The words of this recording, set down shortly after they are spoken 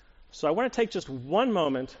So I want to take just one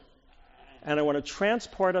moment, and I want to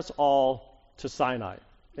transport us all to Sinai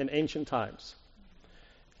in ancient times.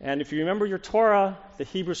 And if you remember your Torah, the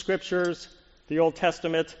Hebrew Scriptures, the Old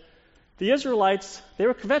Testament, the Israelites, they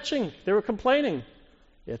were kvetching, they were complaining.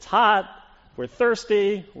 It's hot, we're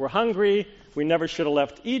thirsty, we're hungry, we never should have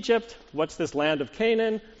left Egypt. What's this land of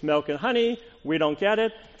Canaan? Milk and honey, we don't get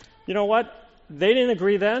it. You know what? They didn't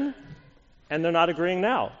agree then, and they're not agreeing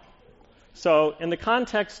now. So in the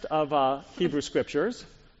context of Hebrew Scriptures,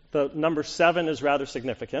 the number 7 is rather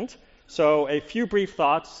significant. So a few brief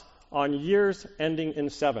thoughts on years ending in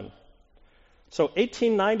 7. So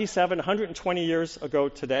 1897, 120 years ago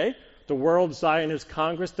today, the World Zionist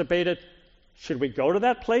Congress debated, should we go to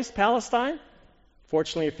that place, Palestine?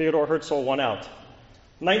 Fortunately, Theodore Herzl won out.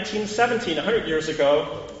 1917, 100 years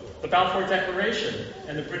ago, the Balfour Declaration,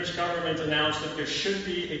 and the British government announced that there should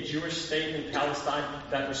be a Jewish state in Palestine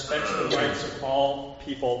that respects the rights of all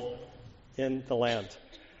people in the land.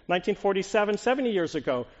 1947, 70 years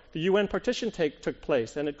ago, the UN partition took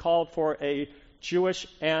place, and it called for a Jewish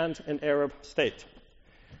and an Arab state.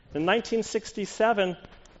 In 1967,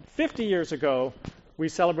 50 years ago, we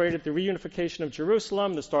celebrated the reunification of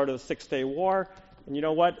Jerusalem, the start of the Six-Day War. And you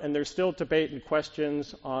know what? And there's still debate and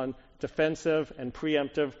questions on defensive and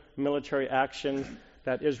preemptive military action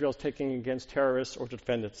that Israel's taking against terrorists or to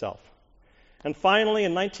defend itself. And finally,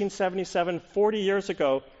 in 1977, 40 years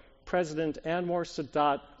ago, President Anwar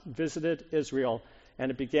Sadat visited Israel,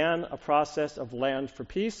 and it began a process of land for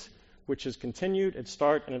peace, which has continued, it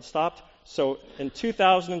started and it stopped. So in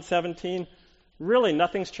 2017, really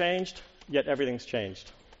nothing's changed, yet everything's changed.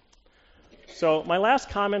 So my last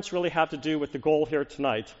comments really have to do with the goal here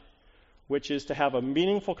tonight, which is to have a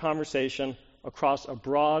meaningful conversation across a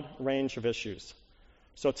broad range of issues.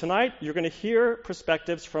 So tonight, you're going to hear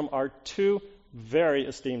perspectives from our 2 very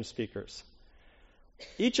esteemed speakers.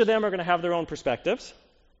 Each of them are going to have their own perspectives.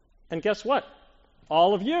 And guess what?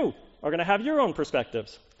 All of you are going to have your own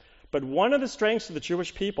perspectives. But one of the strengths of the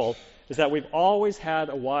Jewish people is that we've always had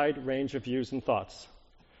a wide range of views and thoughts.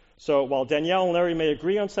 So while Danielle and Larry may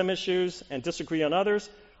agree on some issues and disagree on others,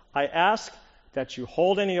 I ask that you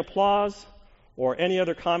hold any applause or any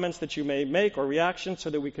other comments that you may make or reactions so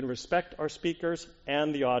that we can respect our speakers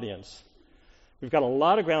and the audience. We've got a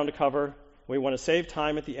lot of ground to cover. We want to save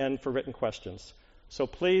time at the end for written questions. So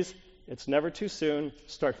please, it's never too soon.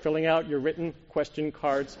 Start filling out your written question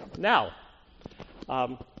cards now.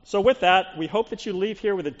 So with that, we hope that you leave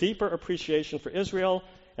here with a deeper appreciation for Israel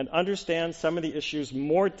and understand some of the issues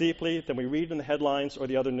more deeply than we read in the headlines or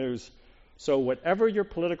the other news. So whatever your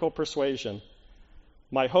political persuasion,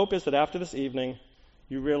 my hope is that after this evening,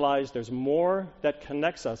 you realize there's more that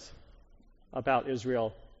connects us about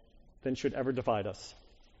Israel than should ever divide us.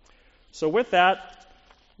 So with that,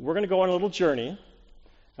 we're going to go on a little journey,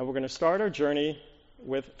 and we're going to start our journey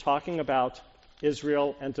with talking about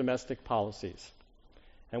Israel and domestic policies.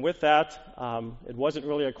 And with that, it wasn't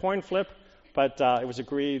really a coin flip, but it was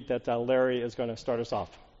agreed that Larry is going to start us off.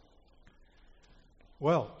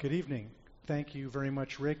 Well, good evening. Thank you very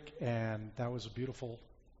much, Rick, and that was a beautiful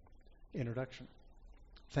introduction.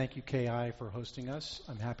 Thank you, KI, for hosting us.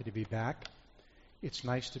 I'm happy to be back. It's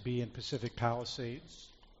nice to be in Pacific Palisades.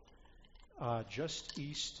 Just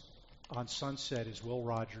east on Sunset is Will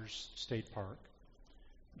Rogers State Park.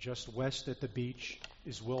 Just west at the beach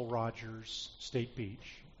is Will Rogers State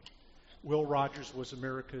Beach. Will Rogers was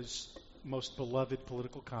America's most beloved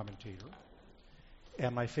political commentator.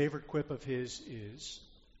 And my favorite quip of his is,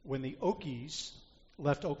 when the Okies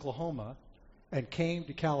left Oklahoma and came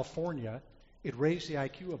to California, it raised the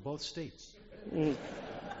IQ of both states.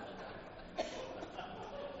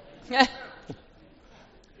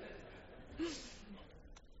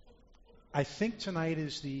 I think tonight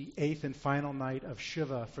is the 8th and final night of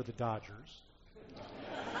Shiva for the Dodgers.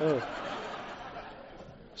 Oh.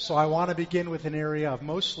 So I want to begin with an area of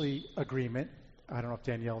mostly agreement. I don't know if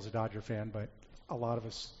Danielle's a Dodger fan, but a lot of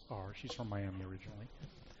us are. She's from Miami originally.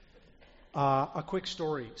 A quick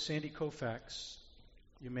story. Sandy Koufax,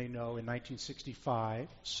 you may know, in 1965,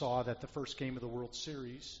 saw that the first game of the World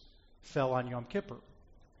Series fell on Yom Kippur.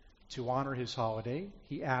 To honor his holiday,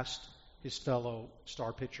 he asked his fellow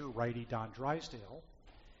star pitcher, righty Don Drysdale,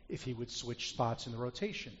 if he would switch spots in the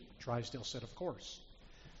rotation. Drysdale said, of course.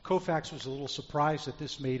 Koufax was a little surprised that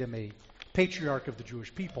this made him a patriarch of the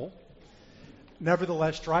Jewish people.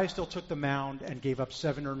 Nevertheless, Drysdale took the mound and gave up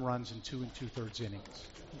 7 earned runs in 2 2/3 innings.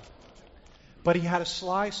 But he had a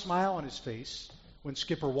sly smile on his face when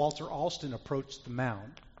skipper Walter Alston approached the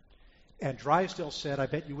mound. And Drysdale said, I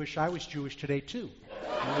bet you wish I was Jewish today, too.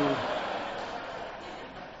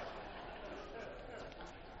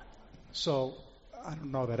 So I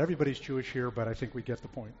don't know that everybody's Jewish here, but I think we get the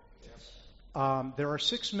point. There are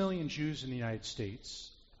 6 million Jews in the United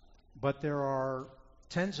States, but there are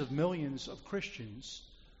tens of millions of Christians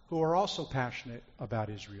who are also passionate about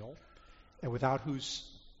Israel, and without whose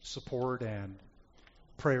support and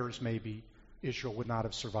prayers maybe Israel would not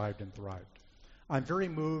have survived and thrived. I'm very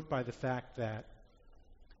moved by the fact that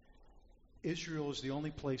Israel is the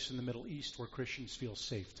only place in the Middle East where Christians feel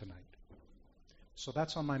safe tonight. So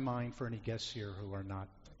that's on my mind for any guests here who are not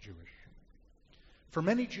Jewish. For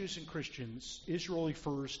many Jews and Christians, Israel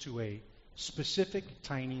refers to a specific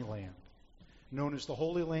tiny land, known as the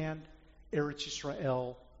Holy Land, Eretz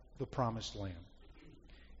Yisrael, the Promised Land.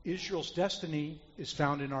 Israel's destiny is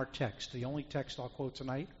found in our text, the only text I'll quote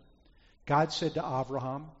tonight. God said to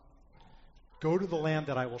Abraham, "Go to the land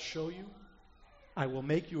that I will show you. I will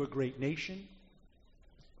make you a great nation.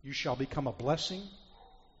 You shall become a blessing.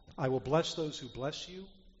 I will bless those who bless you,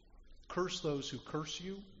 curse those who curse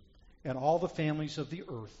you, and all the families of the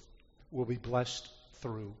earth will be blessed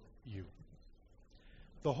through you."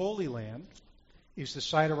 The Holy Land is the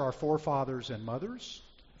site of our forefathers and mothers,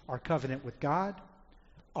 our covenant with God,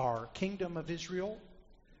 our kingdom of Israel,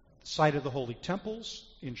 site of the holy temples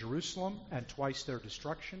in Jerusalem and twice their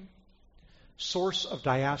destruction, source of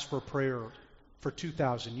diaspora prayer for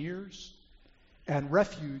 2,000 years, and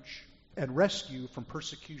refuge and rescue from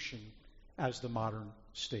persecution as the modern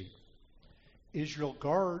state. Israel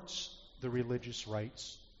guards the religious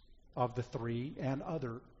rights of the three and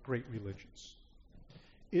other great religions.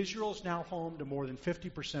 Israel is now home to more than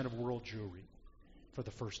 50% of world Jewry for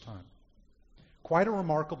the first time. Quite a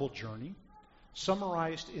remarkable journey,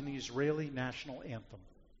 summarized in the Israeli national anthem.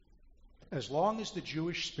 As long as the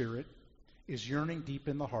Jewish spirit is yearning deep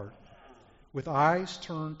in the heart, with eyes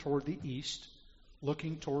turned toward the east,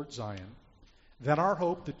 looking toward Zion, then our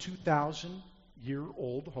hope, the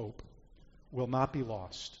 2,000-year-old hope, will not be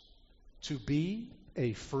lost. To be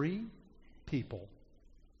a free people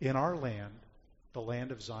in our land, the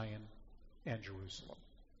land of Zion and Jerusalem.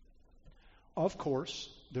 Of course,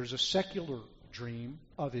 there's a secular dream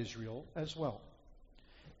of Israel as well.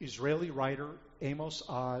 Israeli writer Amos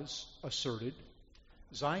Oz asserted,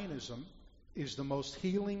 Zionism is the most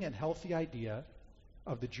healing and healthy idea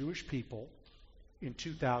of the Jewish people in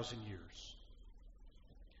 2,000 years.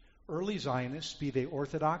 Early Zionists, be they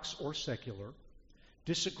Orthodox or secular,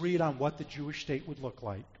 disagreed on what the Jewish state would look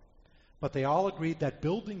like, but they all agreed that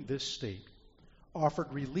building this state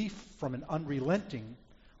offered relief from an unrelenting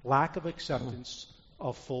lack of acceptance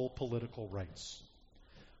of full political rights.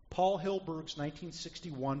 Paul Hilberg's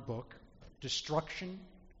 1961 book, Destruction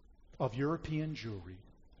of European Jewry,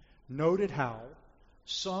 noted how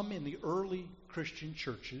some in the early Christian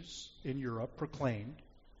churches in Europe proclaimed,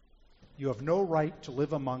 "You have no right to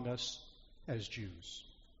live among us as Jews."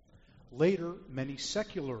 Later, many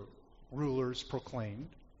secular rulers proclaimed,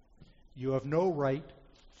 "You have no right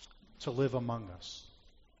to live among us."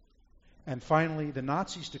 And finally, the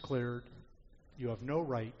Nazis declared, "You have no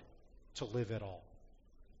right to live at all."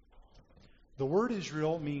 The word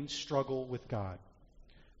Israel means struggle with God.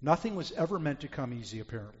 Nothing was ever meant to come easy,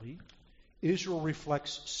 apparently. Israel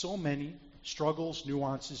reflects so many struggles,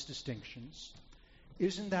 nuances, distinctions.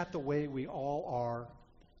 Isn't that the way we all are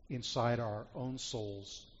inside our own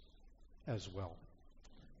souls as well?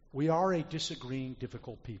 We are a disagreeing,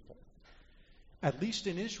 difficult people. At least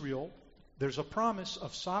in Israel, there's a promise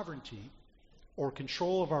of sovereignty or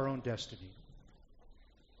control of our own destiny.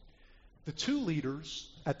 The two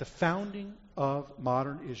leaders at the founding of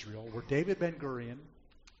modern Israel were David Ben-Gurion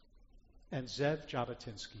and Zev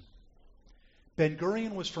Jabotinsky.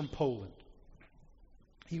 Ben-Gurion was from Poland.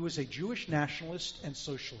 He was a Jewish nationalist and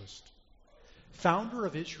socialist, founder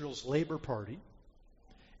of Israel's Labor Party,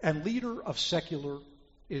 and leader of secular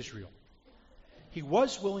Israel. He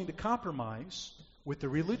was willing to compromise with the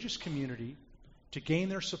religious community to gain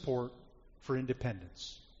their support for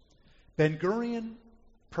independence. Ben-Gurion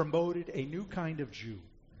promoted a new kind of Jew,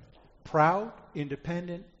 proud,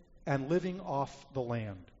 independent, and living off the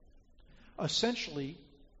land. Essentially,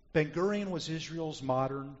 Ben-Gurion was Israel's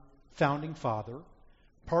modern founding father,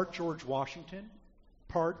 part George Washington,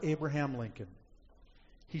 part Abraham Lincoln.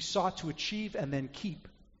 He sought to achieve and then keep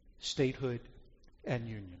statehood and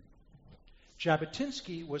union.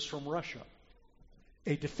 Jabotinsky was from Russia,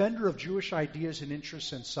 a defender of Jewish ideas and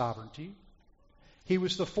interests and sovereignty. He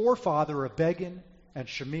was the forefather of Begin and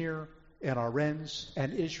Shamir and Arendz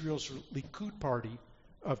and Israel's Likud party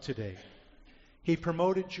of today. He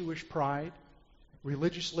promoted Jewish pride,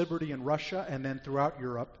 religious liberty in Russia and then throughout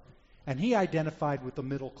Europe, and he identified with the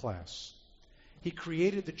middle class. He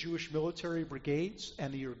created the Jewish military brigades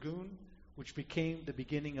and the Irgun, which became the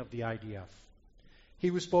beginning of the IDF.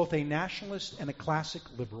 He was both a nationalist and a classic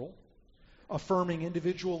liberal, affirming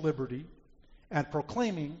individual liberty and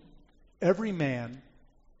proclaiming every man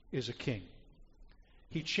is a king.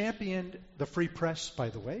 He championed the free press, by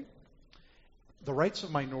the way, the rights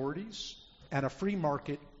of minorities, and a free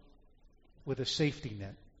market with a safety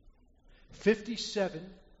net. 57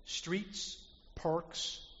 streets,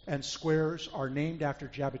 parks, and squares are named after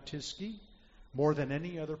Jabotinsky, more than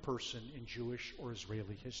any other person in Jewish or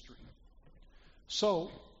Israeli history.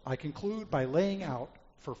 So, I conclude by laying out,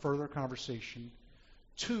 for further conversation,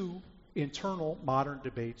 two internal modern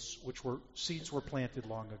debates seeds were planted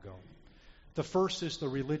long ago. The first is the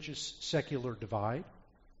religious-secular divide.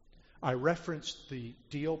 I referenced the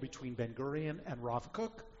deal between Ben-Gurion and Rav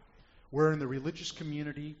Kook, wherein the religious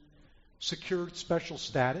community secured special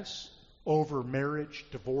status over marriage,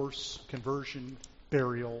 divorce, conversion,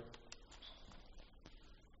 burial,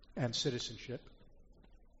 and citizenship.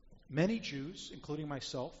 Many Jews, including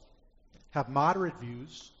myself, have moderate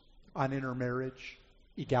views on intermarriage,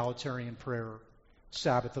 egalitarian prayer,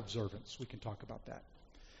 Sabbath observance. We can talk about that.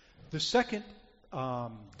 The second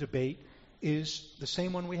debate is the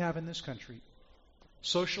same one we have in this country: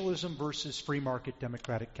 socialism versus free market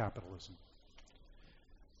democratic capitalism.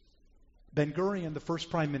 Ben-Gurion, the first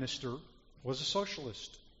prime minister, was a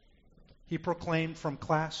socialist. He proclaimed from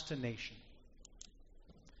class to nation.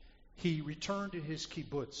 He returned to his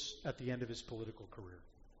kibbutz at the end of his political career.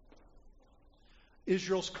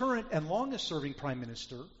 Israel's current and longest-serving prime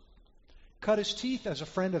minister cut his teeth as a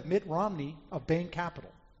friend of Mitt Romney of Bain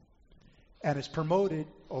Capital and has promoted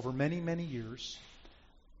over many, many years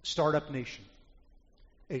Startup Nation,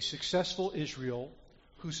 a successful Israel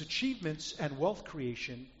whose achievements and wealth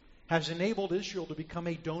creation has enabled Israel to become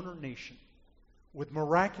a donor nation with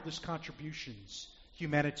miraculous contributions,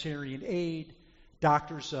 humanitarian aid,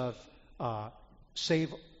 doctors of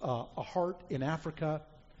Save a Heart in Africa,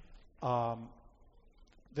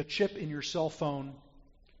 the chip in your cell phone.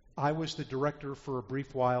 I was the director for a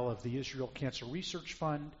brief while of the Israel Cancer Research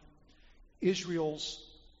Fund. Israel's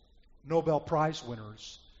Nobel Prize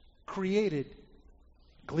winners created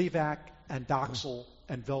Gleevec and Doxil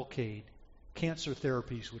and Velcade, cancer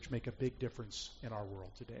therapies which make a big difference in our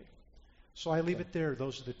world today. So I leave it there.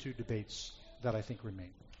 Those are the two debates that I think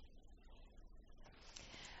remain.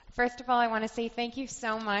 First of all, I want to say thank you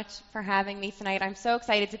so much for having me tonight. I'm so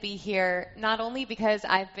excited to be here, not only because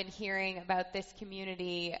I've been hearing about this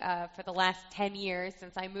community for the last 10 years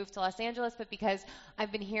since I moved to Los Angeles, but because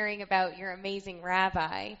I've been hearing about your amazing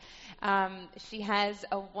rabbi. She has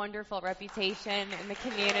a wonderful reputation in the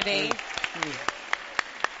community.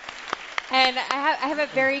 And I have a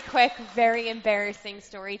very quick, very embarrassing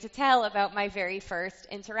story to tell about my very first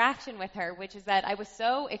interaction with her, which is that I was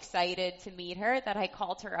so excited to meet her that I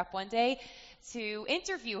called her up one day to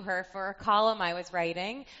interview her for a column I was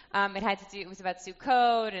writing. It was about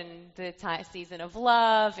Sukkot and the season of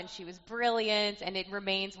love, and she was brilliant, and it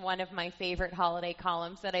remains one of my favorite holiday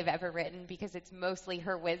columns that I've ever written because it's mostly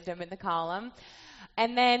her wisdom in the column.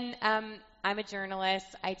 And then I'm a journalist.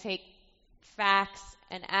 I take facts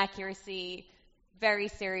and accuracy very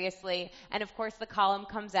seriously. And of course the column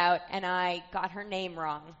comes out and I got her name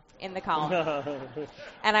wrong in the column.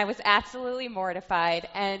 And I was absolutely mortified.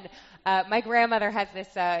 And my grandmother has this,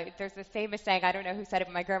 there's this famous saying, I don't know who said it,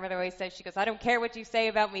 but my grandmother always says, she goes, I don't care what you say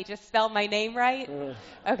about me, just spell my name right.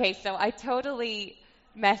 Okay, so I totally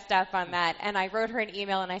messed up on that. And I wrote her an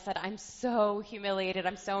email and I said, I'm so humiliated,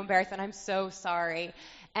 I'm so embarrassed, and I'm so sorry.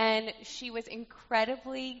 And she was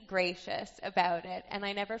incredibly gracious about it, and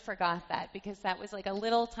I never forgot that because that was like a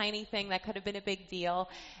little tiny thing that could have been a big deal,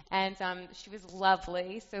 and she was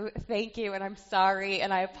lovely. So thank you, and I'm sorry,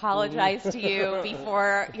 and I apologize to you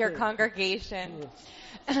before your congregation.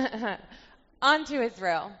 On to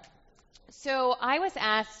Israel. So I was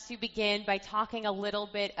asked to begin by talking a little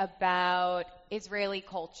bit about Israeli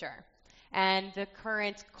culture and the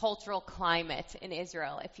current cultural climate in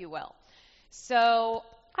Israel, if you will. So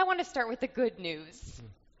I want to start with the good news.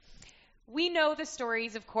 We know the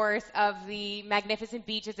stories, of course, of the magnificent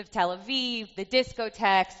beaches of Tel Aviv, the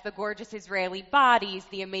discotheques, the gorgeous Israeli bodies,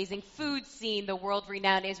 the amazing food scene, the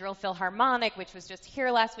world-renowned Israel Philharmonic, which was just here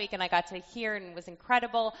last week, and I got to hear and was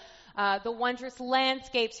incredible. The wondrous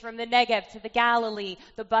landscapes from the Negev to the Galilee,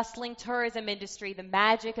 the bustling tourism industry, the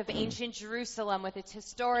magic of ancient Jerusalem with its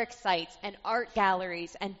historic sites and art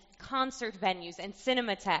galleries and concert venues and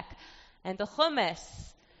cinematheque, and the hummus.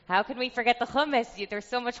 How can we forget the hummus? There's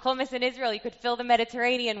so much hummus in Israel, you could fill the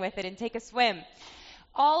Mediterranean with it and take a swim.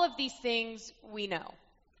 All of these things we know.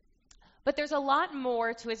 But there's a lot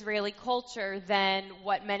more to Israeli culture than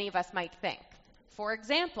what many of us might think. For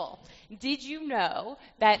example, did you know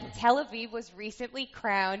that Tel Aviv was recently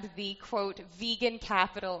crowned the, quote, vegan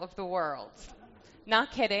capital of the world?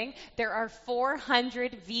 Not kidding. There are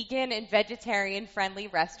 400 vegan and vegetarian-friendly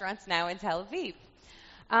restaurants now in Tel Aviv.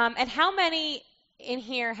 And how many in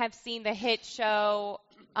here have seen the hit show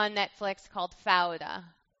on Netflix called Fauda?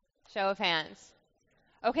 Show of hands.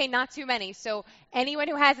 Okay, not too many. So anyone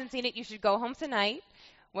who hasn't seen it, you should go home tonight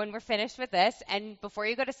when we're finished with this, and before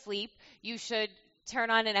you go to sleep, you should turn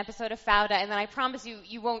on an episode of Fauda, and then I promise you,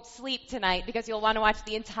 you won't sleep tonight because you'll want to watch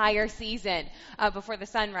the entire season before the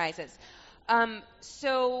sun rises.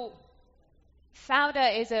 So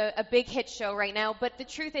Fauda is a big hit show right now, but the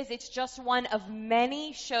truth is it's just one of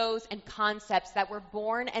many shows and concepts that were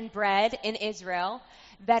born and bred in Israel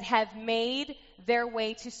that have made their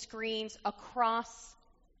way to screens across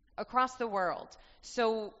the world.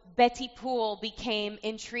 So Betty Pool became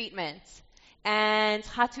In Treatment, and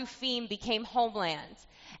Hatufim became Homeland.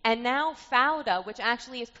 And now Fauda, which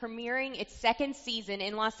actually is premiering its second season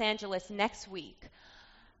in Los Angeles next week.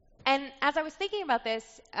 And as I was thinking about this,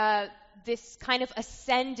 this kind of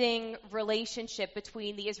ascending relationship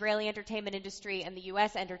between the Israeli entertainment industry and the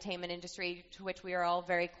U.S. entertainment industry, to which we are all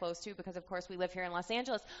very close to because, of course, we live here in Los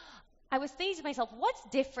Angeles, I was thinking to myself, what's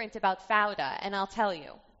different about Fauda? And I'll tell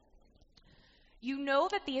you. You know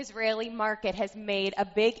that the Israeli market has made a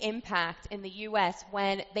big impact in the U.S.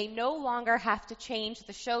 when they no longer have to change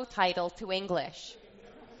the show title to English.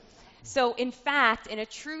 So, in fact, in a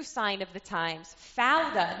true sign of the times,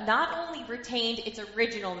 Fauda not only retained its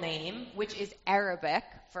original name, which is Arabic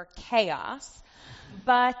for chaos,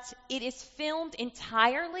 but it is filmed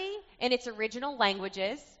entirely in its original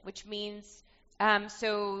languages, which means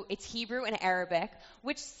so it's Hebrew and Arabic,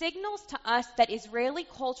 which signals to us that Israeli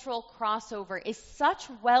cultural crossover is such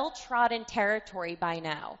well-trodden territory by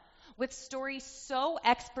now, with stories so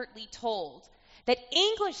expertly told, that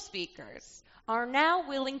English speakers are now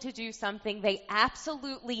willing to do something they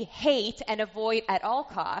absolutely hate and avoid at all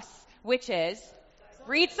costs, which is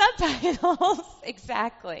read subtitles.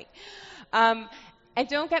 Exactly. And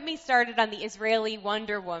don't get me started on the Israeli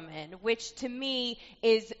Wonder Woman, which to me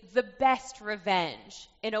is the best revenge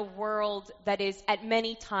in a world that is at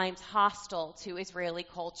many times hostile to Israeli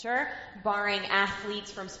culture, barring athletes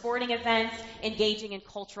from sporting events, engaging in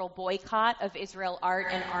cultural boycott of Israel art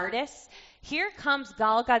and artists. Here comes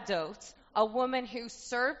Gal Gadot, a woman who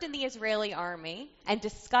served in the Israeli army and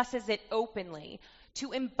discusses it openly,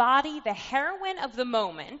 to embody the heroine of the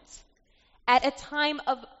moment at a time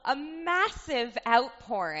of a massive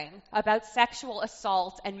outpouring about sexual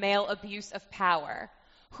assault and male abuse of power,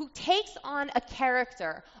 who takes on a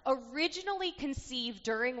character originally conceived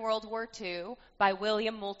during World War II by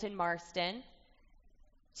William Moulton Marston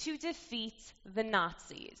to defeat the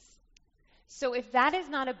Nazis. So if that is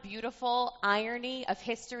not a beautiful irony of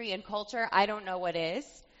history and culture, I don't know what is.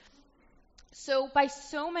 So by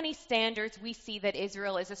so many standards, we see that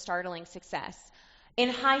Israel is a startling success. In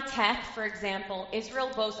high tech, for example, Israel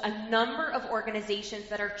boasts a number of organizations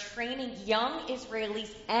that are training young Israelis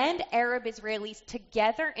and Arab Israelis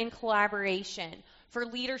together in collaboration for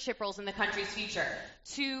leadership roles in the country's future.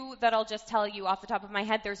 Two that I'll just tell you off the top of my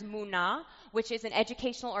head. There's Munah, which is an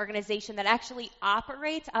educational organization that actually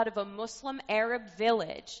operates out of a Muslim Arab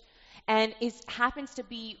village and happens to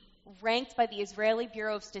be ranked by the Israeli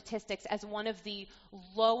Bureau of Statistics as one of the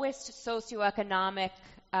lowest socioeconomic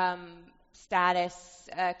status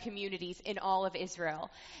communities in all of Israel.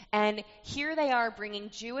 And here they are bringing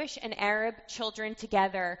Jewish and Arab children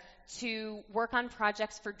together to work on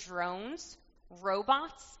projects for drones,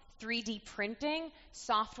 robots, 3D printing,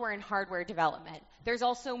 software and hardware development. There's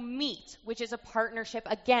also MEET, which is a partnership,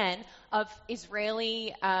 again, of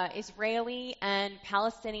Israeli and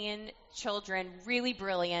Palestinian children, really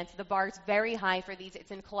brilliant. The bar's very high for these.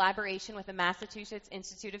 It's in collaboration with the Massachusetts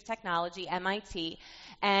Institute of Technology, MIT,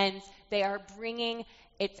 and they are bringing,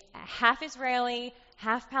 it's half Israeli,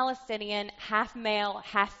 half Palestinian, half male,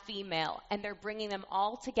 half female, and they're bringing them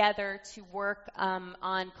all together to work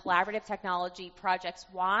on collaborative technology projects.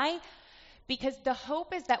 Why? Because the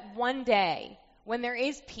hope is that one day, when there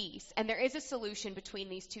is peace and there is a solution between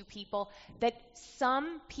these two people, that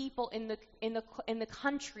some people in the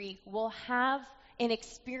country will have an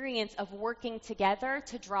experience of working together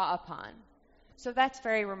to draw upon. So that's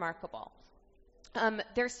very remarkable.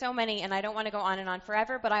 There's so many, and I don't want to go on and on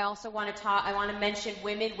forever, but I also want to mention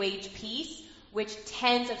Women Wage Peace, which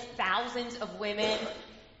tens of thousands of women,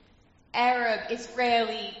 Arab,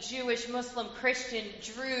 Israeli, Jewish, Muslim, Christian,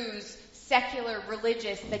 Druze, secular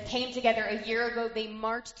religious that came together a year ago. They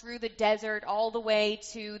marched through the desert all the way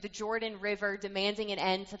to the Jordan River demanding an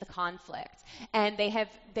end to the conflict. And they have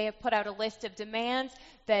put out a list of demands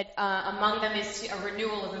that among them is a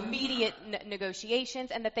renewal of immediate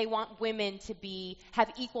negotiations, and that they want women to have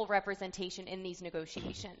equal representation in these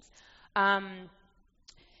negotiations. The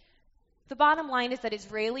bottom line is that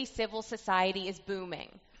Israeli civil society is booming.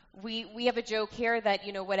 We have a joke here that,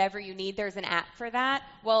 whatever you need, there's an app for that.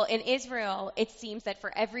 Well, in Israel, it seems that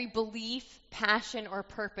for every belief, passion, or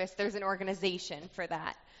purpose, there's an organization for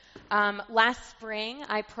that. Last spring,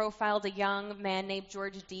 I profiled a young man named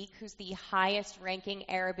George Deek, who's the highest-ranking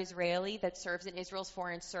Arab Israeli that serves in Israel's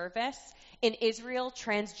foreign service. In Israel,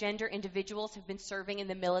 transgender individuals have been serving in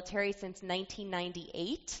the military since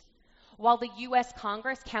 1998. While the U.S.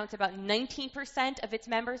 Congress counts about 19% of its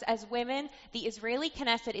members as women, the Israeli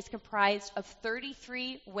Knesset is comprised of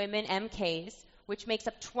 33 women MKs, which makes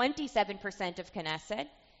up 27% of Knesset.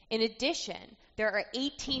 In addition, there are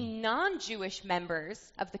 18 non-Jewish members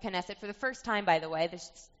of the Knesset for the first time, by the way.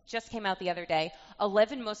 This just came out the other day.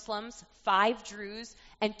 11 Muslims, 5 Druze,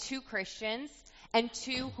 and 2 Christians, and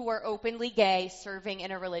 2 who are openly gay serving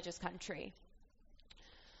in a religious country.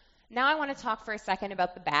 Now I want to talk for a second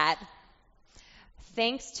about the bad.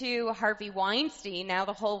 Thanks to Harvey Weinstein, now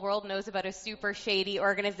the whole world knows about a super shady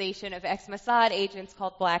organization of ex-Mossad agents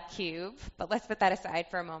called Black Cube, but let's put that aside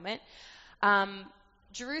for a moment.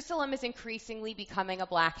 Jerusalem is increasingly becoming a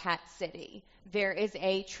black hat city. There is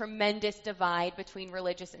a tremendous divide between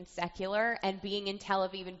religious and secular, and being in Tel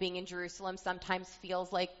Aviv and being in Jerusalem sometimes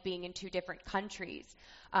feels like being in 2 different countries.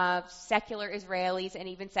 Secular Israelis and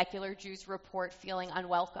even secular Jews report feeling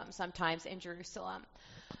unwelcome sometimes in Jerusalem.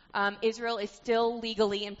 Israel is still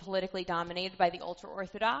legally and politically dominated by the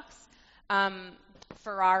ultra-Orthodox.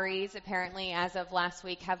 Ferraris, apparently, as of last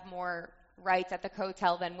week, have more rights at the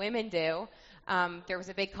Kotel than women do. There was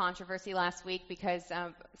a big controversy last week because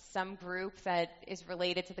some group that is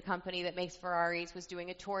related to the company that makes Ferraris was doing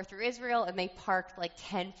a tour through Israel, and they parked like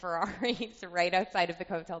 10 Ferraris right outside of the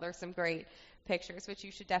Kotel. There's some great pictures, which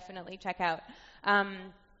you should definitely check out.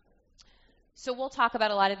 So we'll talk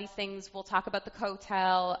about a lot of these things. We'll talk about the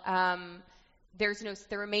Kotel. There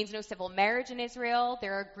remains no civil marriage in Israel.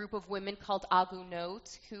 There are a group of women called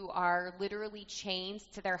agunot who are literally chained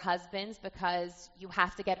to their husbands because you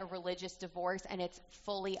have to get a religious divorce, and it's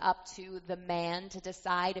fully up to the man to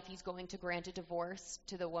decide if he's going to grant a divorce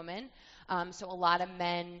to the woman. So a lot of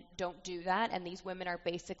men don't do that, and these women are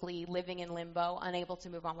basically living in limbo, unable to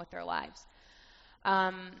move on with their lives.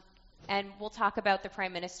 And we'll talk about the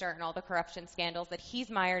prime minister and all the corruption scandals that he's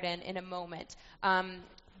mired in a moment.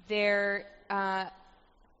 There's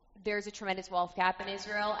a tremendous wealth gap in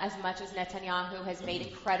Israel. As much as Netanyahu has made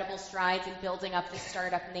incredible strides in building up this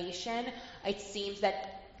startup nation, it seems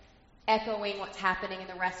that echoing what's happening in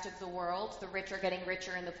the rest of the world, the rich are getting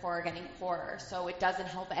richer and the poor are getting poorer. So it doesn't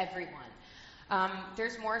help everyone.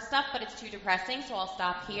 There's more stuff, but it's too depressing, so I'll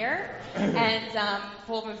stop here, and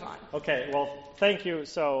we'll move on. Okay, well, thank you.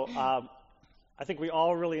 So I think we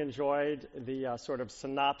all really enjoyed the sort of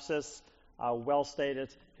synopsis,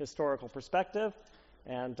 well-stated historical perspective.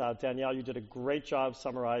 And Danielle, you did a great job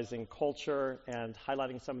summarizing culture and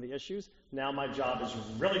highlighting some of the issues. Now my job is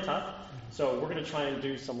really tough, so we're going to try and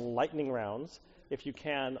do some lightning rounds, if you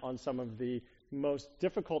can, on some of the most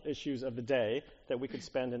difficult issues of the day, that we could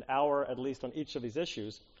spend an hour at least on each of these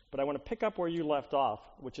issues. But I want to pick up where you left off,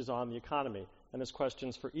 which is on the economy, and this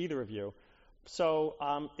question's for either of you. So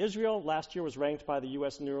Israel last year was ranked by the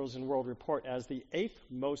U.S. News and World Report as the 8th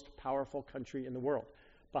most powerful country in the world,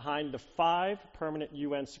 behind the 5 permanent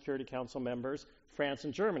UN Security Council members, France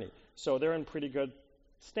and Germany. So they're in pretty good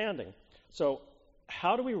standing. So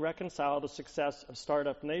how do we reconcile the success of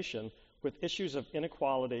Startup Nation with issues of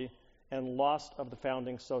inequality and loss of the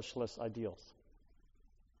founding socialist ideals?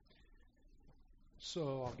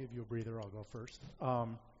 So I'll give you a breather. I'll go first.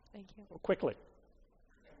 Thank you. Quickly.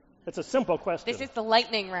 It's a simple question. This is the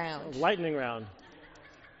lightning round. Lightning round.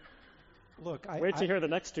 Look, Wait to hear the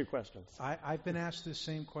next 2 questions. I've been asked this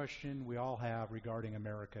same question we all have regarding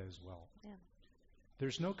America as well. Yeah.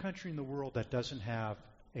 There's no country in the world that doesn't have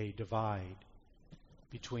a divide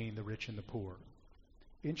between the rich and the poor.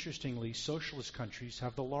 Interestingly, socialist countries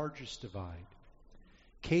have the largest divide.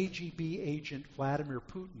 KGB agent Vladimir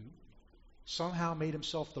Putin somehow made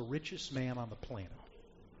himself the richest man on the planet.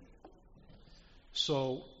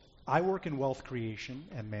 So I work in wealth creation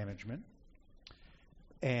and management,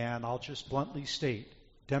 and I'll just bluntly state,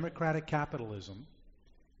 democratic capitalism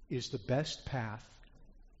is the best path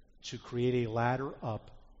to create a ladder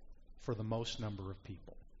up for the most number of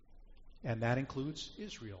people. And that includes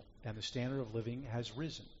Israel, and the standard of living has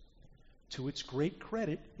risen. To its great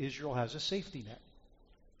credit, Israel has a safety net.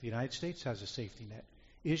 The United States has a safety net.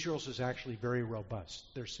 Israel's is actually very robust,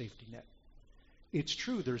 their safety net. It's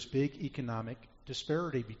true there's big economic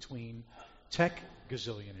disparity between tech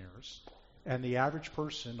gazillionaires and the average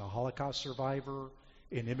person, a Holocaust survivor,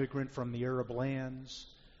 an immigrant from the Arab lands,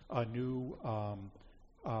 a new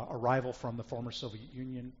arrival from the former Soviet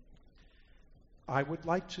Union. I would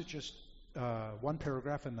like to just, one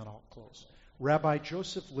paragraph and then I'll close. Rabbi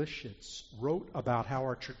Joseph Lifshitz wrote about how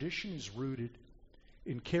our tradition is rooted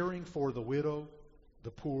in caring for the widow,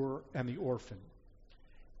 the poor, and the orphan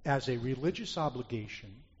as a religious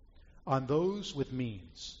obligation on those with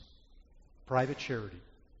means, private charity.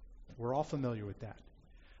 We're all familiar with that.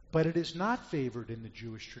 But it is not favored in the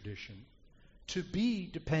Jewish tradition to be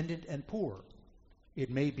dependent and poor. It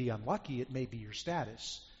may be unlucky, it may be your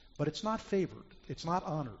status, but it's not favored, it's not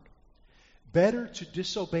honored. Better to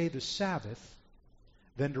disobey the Sabbath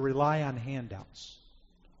than to rely on handouts.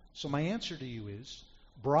 So my answer to you is,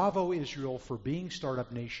 bravo Israel for being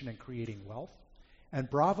startup nation and creating wealth, and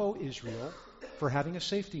bravo Israel for having a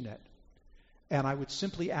safety net. And I would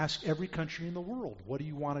simply ask every country in the world, what do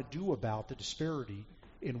you want to do about the disparity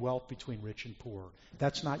in wealth between rich and poor?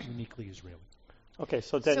 That's not uniquely Israeli. Okay,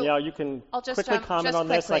 so Danielle, you can I'll just, quickly comment on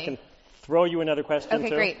this. quickly. I can throw you another question, Okay,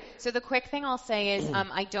 too. great. So the quick thing I'll say is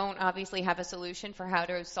I don't obviously have a solution for how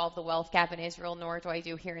to solve the wealth gap in Israel, nor do I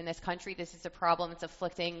do here in this country. This is a problem that's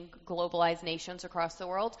afflicting globalized nations across the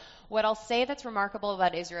world. What I'll say that's remarkable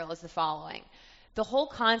about Israel is the following. The whole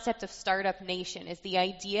concept of startup nation is the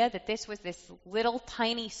idea that this was this little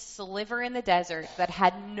tiny sliver in the desert that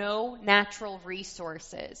had no natural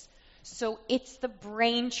resources. So it's the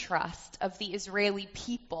brain trust of the Israeli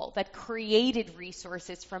people that created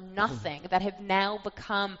resources from nothing that have now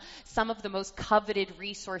become some of the most coveted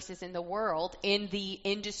resources in the world in the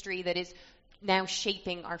industry that is now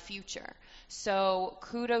shaping our future. So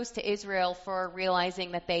kudos to Israel for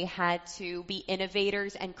realizing that they had to be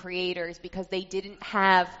innovators and creators because they didn't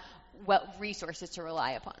have resources to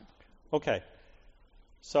rely upon. Okay.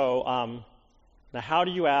 So now how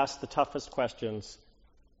do you ask the toughest questions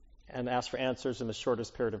and ask for answers in the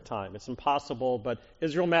shortest period of time? It's impossible, but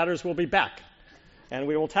Israel Matters will be back, and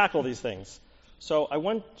we will tackle these things. So I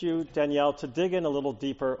want you, Danielle, to dig in a little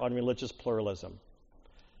deeper on religious pluralism.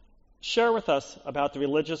 Share with us about the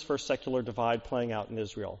religious versus secular divide playing out in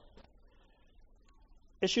Israel.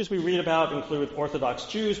 Issues we read about include Orthodox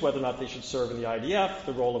Jews, whether or not they should serve in the IDF,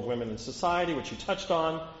 the role of women in society, which you touched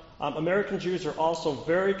on. American Jews are also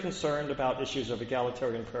very concerned about issues of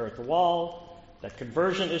egalitarian prayer at the wall. That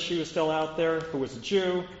conversion issue is still out there. Who is a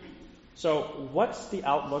Jew? So what's the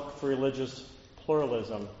outlook for religious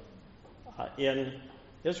pluralism in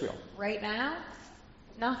Israel? Right now,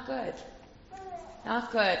 not good.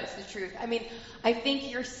 Not good, is the truth. I mean, I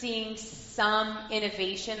think you're seeing some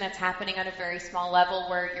innovation that's happening on a very small level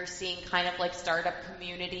where you're seeing kind of like startup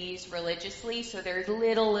communities religiously. So there's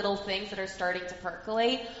little things that are starting to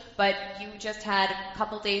percolate. But you just had a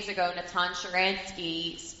couple days ago, Natan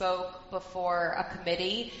Sharansky spoke before a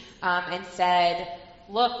committee and said,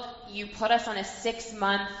 look, you put us on a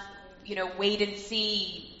 6-month, wait and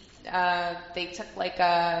see. They took like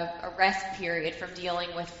a rest period from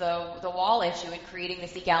dealing with the wall issue and creating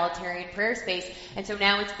this egalitarian prayer space. And so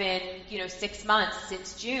now it's been, 6 months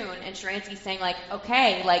since June, and Sharansky's saying like,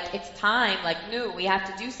 okay, like it's time, like no, we have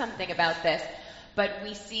to do something about this. But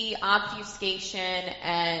we see obfuscation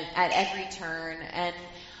and at every turn, and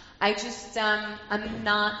I just, I'm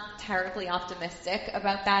not terribly optimistic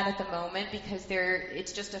about that at the moment because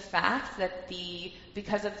it's just a fact that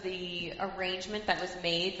because of the arrangement that was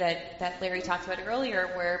made that Larry talked about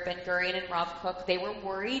earlier, where Ben Gurion and Rav Kook, they were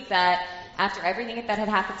worried that after everything that had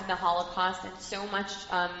happened in the Holocaust and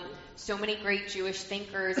so many great Jewish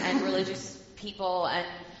thinkers and religious people and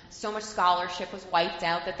so much scholarship was wiped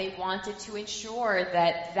out, that they wanted to ensure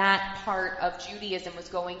that part of Judaism was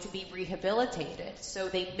going to be rehabilitated. So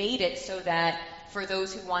they made it so that for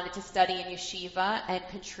those who wanted to study in yeshiva and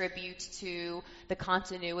contribute to the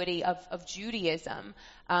continuity of Judaism,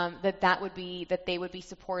 that they would be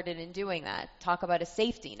supported in doing that. Talk about a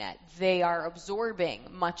safety net. They are absorbing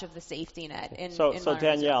much of the safety net in So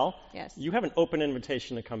Danielle, yes. You have an open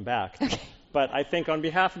invitation to come back. Okay. But I think on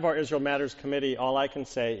behalf of our Israel Matters Committee, all I can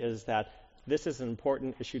say is that this is an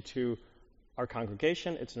important issue to our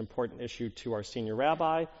congregation. It's an important issue to our senior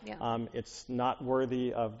rabbi. Yeah. It's not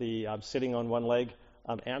worthy of the sitting on one leg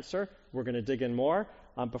answer. We're going to dig in more.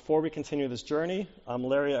 Before we continue this journey,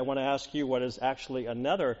 Larry, I want to ask you what is actually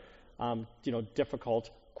another difficult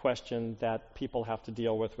question that people have to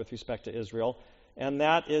deal with respect to Israel, and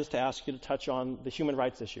that is to ask you to touch on the human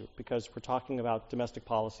rights issue, because we're talking about domestic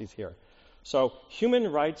policies here. So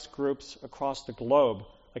human rights groups across the globe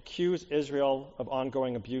accuse Israel of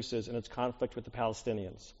ongoing abuses in its conflict with the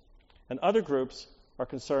Palestinians. And other groups are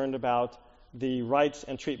concerned about the rights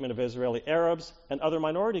and treatment of Israeli Arabs and other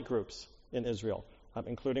minority groups in Israel,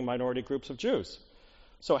 including minority groups of Jews.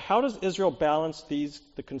 So how does Israel balance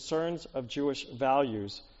the concerns of Jewish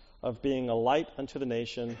values of being a light unto the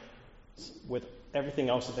nation with everything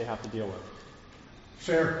else that they have to deal with?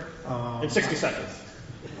 Fair. In 60 seconds.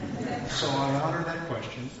 So I honor that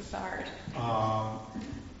question. This is hard.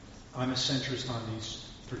 I'm a centrist on these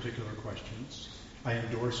particular questions. I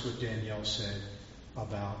endorse what Danielle said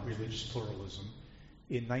about religious pluralism.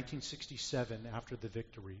 In 1967, after the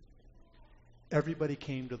victory, everybody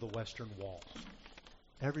came to the Western Wall.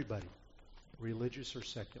 Everybody, religious or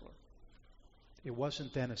secular. It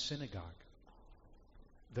wasn't then a synagogue.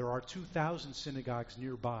 There are 2,000 synagogues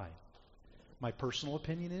nearby. My personal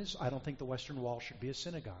opinion is I don't think the Western Wall should be a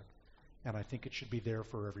synagogue, and I think it should be there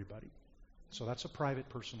for everybody. So that's a private,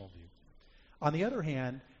 personal view. On the other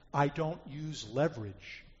hand, I don't use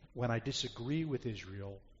leverage when I disagree with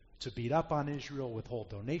Israel to beat up on Israel, withhold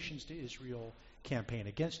donations to Israel, campaign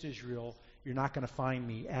against Israel. You're not going to find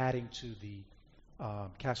me adding to the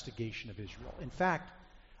castigation of Israel. In fact,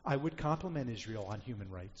 I would compliment Israel on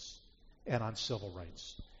human rights and on civil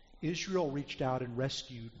rights. Israel reached out and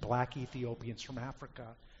rescued black Ethiopians from Africa.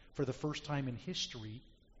 For the first time in history,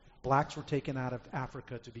 blacks were taken out of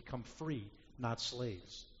Africa to become free, not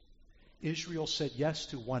slaves. Israel said yes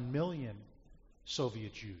to 1 million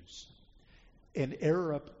Soviet Jews. An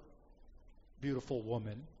Arab beautiful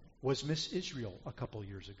woman was Miss Israel a couple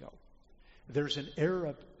years ago. There's an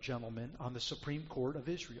Arab gentleman on the Supreme Court of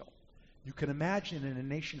Israel. You can imagine in a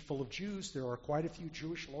nation full of Jews, there are quite a few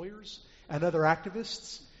Jewish lawyers and other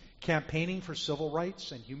activists campaigning for civil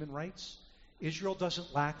rights and human rights. Israel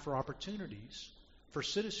doesn't lack for opportunities for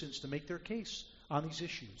citizens to make their case on these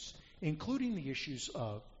issues, including the issues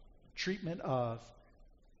of treatment of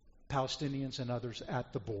Palestinians and others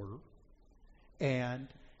at the border. And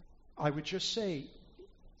I would just say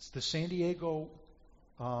the San Diego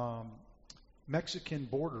Mexican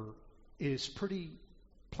border is pretty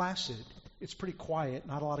placid. It's pretty quiet.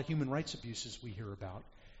 Not a lot of human rights abuses we hear about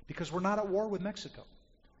because we're not at war with Mexico.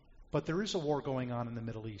 But there is a war going on in the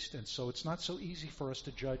Middle East, and so it's not so easy for us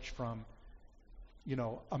to judge from,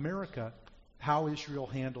 America how Israel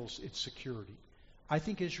handles its security. I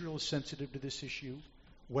think Israel is sensitive to this issue.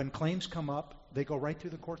 When claims come up, they go right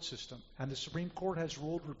through the court system, and the Supreme Court has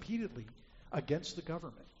ruled repeatedly against the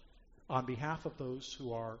government on behalf of those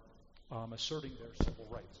who are asserting their civil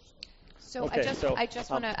rights. So Okay, I just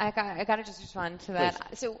want to, I got to just respond to that.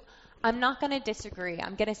 Please. So I'm not going to disagree.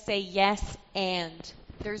 I'm going to say yes, and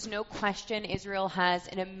there's no question Israel has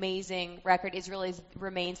an amazing record. Israel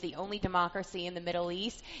remains the only democracy in the Middle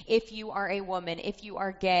East. If you are a woman, if you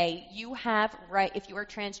are gay, you have right. If you are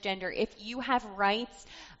transgender, if you have rights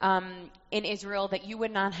in Israel that you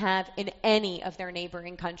would not have in any of their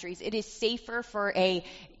neighboring countries. It is safer for a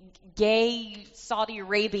gay Saudi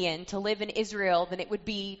Arabian to live in Israel than it would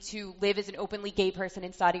be to live as an openly gay person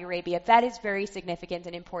in Saudi Arabia. That is very significant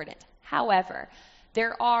and important. However,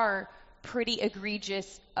 there are pretty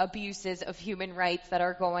egregious abuses of human rights that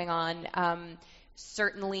are going on,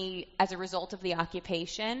 certainly as a result of the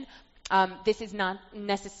occupation. This is not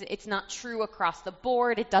it's not true across the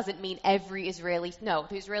board. It doesn't mean every Israeli. No,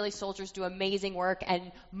 the Israeli soldiers do amazing work,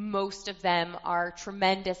 and most of them are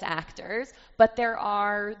tremendous actors. But there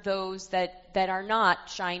are those that are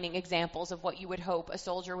not shining examples of what you would hope a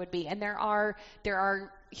soldier would be, and there are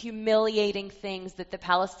humiliating things that the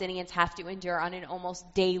Palestinians have to endure on an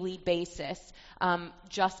almost daily basis,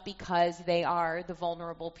 just because they are the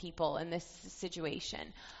vulnerable people in this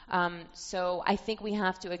situation. So I think we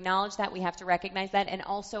have to acknowledge that, we have to recognize that, and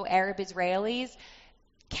also Arab Israelis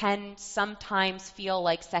can sometimes feel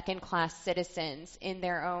like second-class citizens in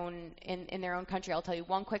their own country. I'll tell you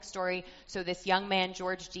one quick story. So this young man,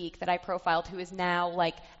 George Deek, that I profiled, who is now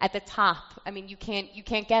like at the top. I mean, you can't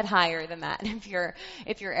get higher than that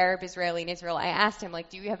if you're Arab Israeli in Israel. I asked him, like,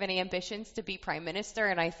 do you have any ambitions to be prime minister?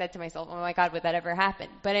 And I said to myself, oh my God, would that ever happen?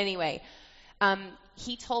 But anyway,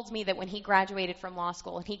 he told me that when he graduated from law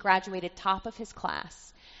school and he graduated top of his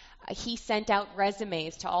class, he sent out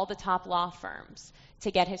resumes to all the top law firms to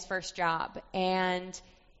get his first job. And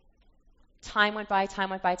time went by.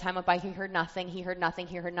 He heard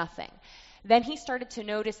nothing. Then he started to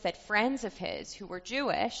notice that friends of his who were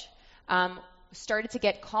Jewish started to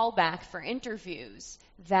get called back for interviews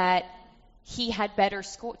that he had better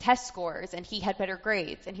test scores and he had better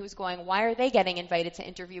grades. And he was going, why are they getting invited to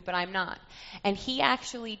interview but I'm not? And he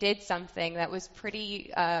actually did something that was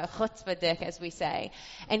pretty chutzpahdik, as we say.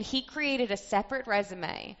 And he created a separate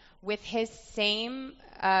resume with his same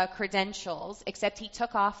credentials, except he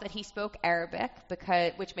took off that he spoke Arabic,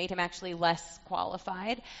 which made him actually less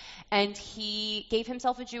qualified. And he gave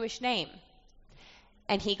himself a Jewish name.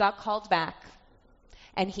 And he got called back.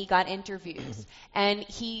 And he got interviews. And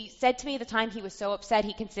he said to me at the time he was so upset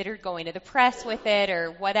he considered going to the press with it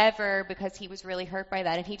or whatever because he was really hurt by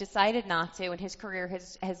that. And he decided not to, and his career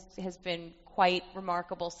has been quite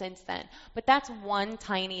remarkable since then. But that's one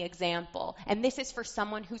tiny example. And this is for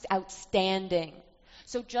someone who's outstanding.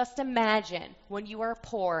 So just imagine when you are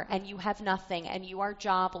poor and you have nothing and you are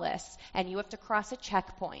jobless and you have to cross a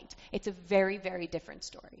checkpoint. It's a very, very different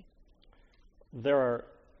story. There are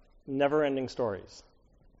never-ending stories.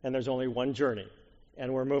 And there's only one journey,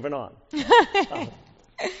 and we're moving on. I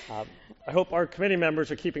hope our committee members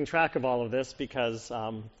are keeping track of all of this because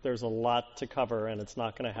there's a lot to cover, and it's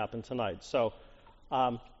not going to happen tonight. So,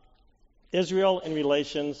 Israel in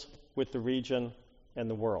relations with the region and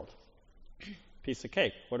the world. Piece of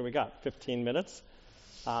cake. What do we got? 15 minutes.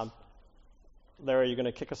 Larry, are you going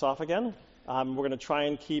to kick us off again? We're going to try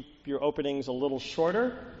and keep your openings a little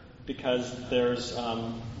shorter because there's...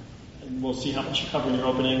 we'll see how much you cover in your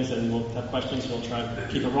openings, and we'll have questions, and we'll try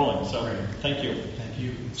and keep it rolling. So, thank you. Thank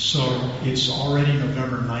you. So, it's already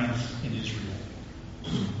November 9th in Israel,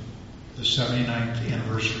 the 79th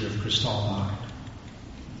anniversary of Kristallnacht,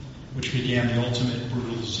 which began the ultimate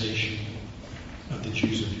brutalization of the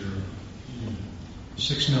Jews of Europe.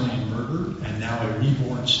 6 million murdered, and now a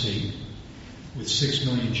reborn state with 6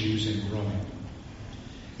 million Jews and growing.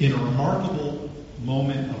 In a remarkable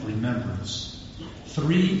moment of remembrance,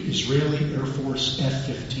 3 Israeli Air Force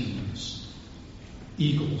F-15s,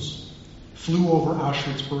 Eagles, flew over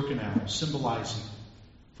Auschwitz-Birkenau, symbolizing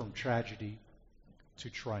from tragedy to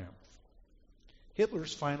triumph.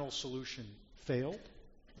 Hitler's final solution failed.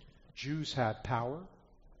 Jews had power,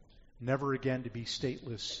 never again to be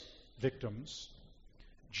stateless victims.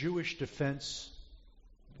 Jewish defense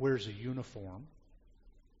wears a uniform.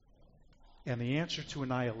 And the answer to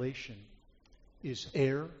annihilation is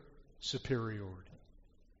air superiority.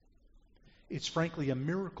 It's frankly a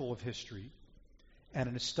miracle of history and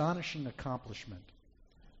an astonishing accomplishment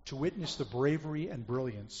to witness the bravery and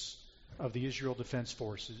brilliance of the Israel Defense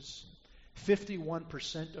Forces,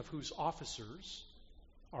 51% of whose officers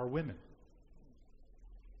are women.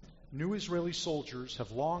 New Israeli soldiers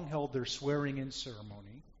have long held their swearing-in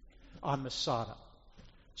ceremony on Masada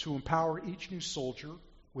to empower each new soldier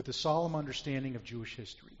with a solemn understanding of Jewish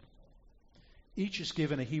history. Each is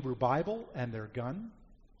given a Hebrew Bible and their gun,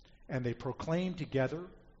 and they proclaim together,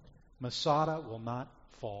 Masada will not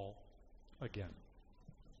fall again.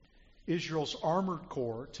 Israel's Armored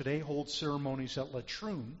Corps today holds ceremonies at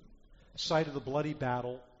Latrun, site of the bloody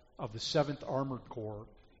battle of the 7th Armored Corps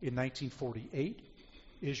in 1948,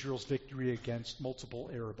 Israel's victory against multiple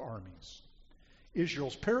Arab armies.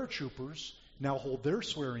 Israel's paratroopers now hold their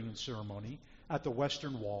swearing-in ceremony at the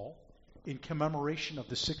Western Wall in commemoration of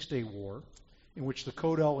the Six-Day War, in which the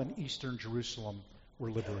Kotel and Eastern Jerusalem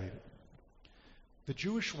were liberated. The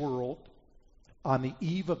Jewish world, on the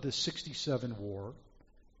eve of the 67 war,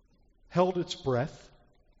 held its breath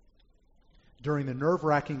during the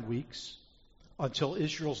nerve-wracking weeks until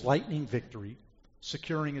Israel's lightning victory,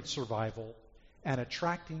 securing its survival and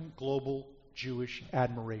attracting global Jewish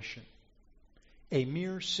admiration. A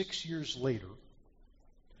mere 6 years later,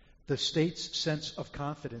 the state's sense of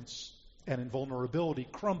confidence and invulnerability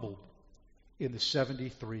crumbled in the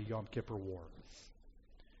 73 Yom Kippur War.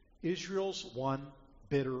 Israel's one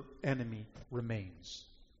bitter enemy remains: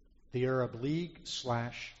 the Arab League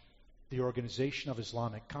 / the Organization of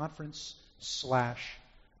Islamic Conference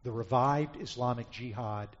 / the revived Islamic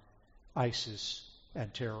Jihad, ISIS,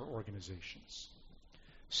 and terror organizations.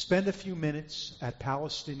 Spend a few minutes at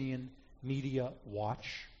Palestinian Media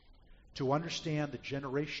Watch to understand the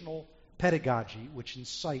generational pedagogy which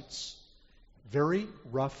incites very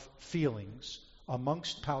rough feelings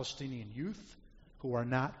amongst Palestinian youth who are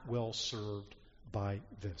not well served by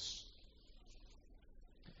this.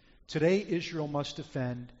 Today, Israel must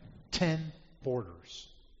defend 10 borders: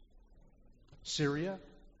 Syria,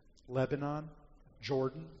 Lebanon,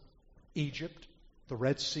 Jordan, Egypt, the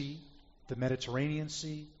Red Sea, the Mediterranean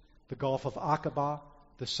Sea, the Gulf of Aqaba,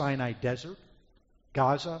 the Sinai Desert,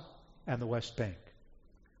 Gaza, and the West Bank.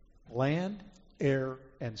 Land, air,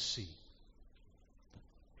 and sea.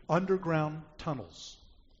 Underground tunnels,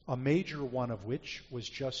 a major one of which was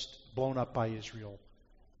just blown up by Israel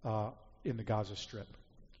in the Gaza Strip.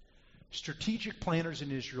 Strategic planners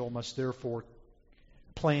in Israel must therefore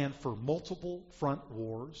plan for multiple front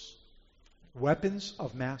wars, weapons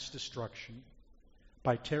of mass destruction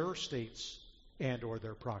by terror states and or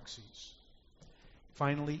their proxies.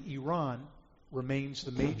 Finally, Iran remains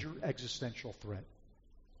the major existential threat.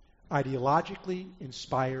 Ideologically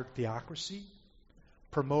inspired theocracy,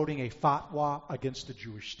 promoting a fatwa against the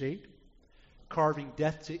Jewish state, carving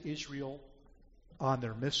death to Israel on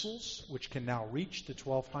their missiles, which can now reach the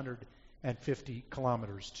 1,250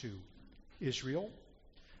 kilometers to Israel.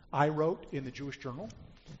 I wrote in the Jewish Journal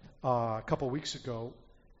a couple of weeks ago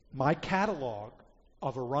my catalog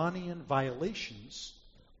of Iranian violations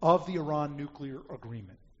of the Iran nuclear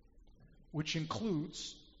agreement, which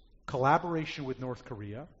includes collaboration with North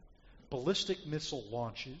Korea, ballistic missile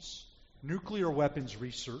launches, nuclear weapons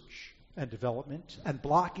research and development, and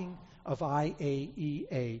blocking of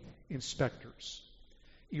IAEA inspectors.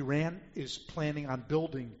 Iran is planning on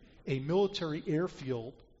building a military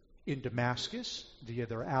airfield in Damascus via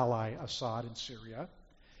their ally Assad in Syria,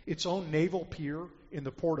 its own naval pier in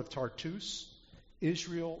the port of Tartus.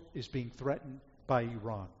 Israel is being threatened by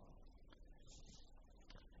Iran.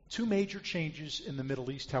 Two major changes in the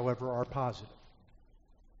Middle East, however, are positive.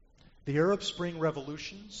 The Arab Spring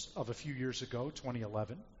revolutions of a few years ago,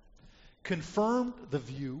 2011, confirmed the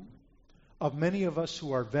view of many of us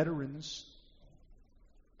who are veterans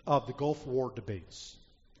of the Gulf War debates.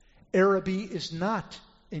 Araby is not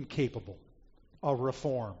incapable of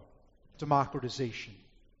reform, democratization,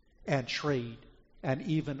 and trade, and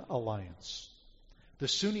even alliance. The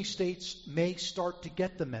Sunni states may start to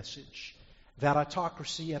get the message that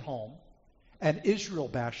autocracy at home and Israel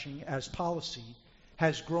bashing as policy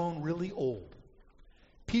has grown really old.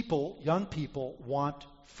 People, young people, want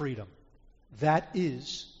freedom. That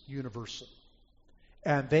is universal.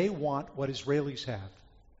 And they want what Israelis have,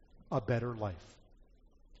 a better life.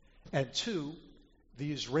 And two,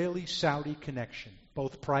 the Israeli-Saudi connection,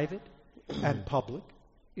 both private and public,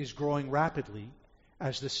 is growing rapidly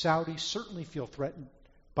as the Saudis certainly feel threatened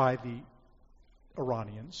by the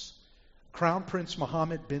Iranians. Crown Prince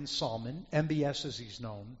Mohammed bin Salman, MBS as he's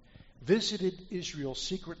known, visited Israel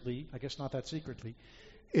secretly, I guess not that secretly,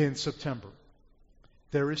 in September.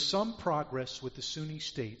 There is some progress with the Sunni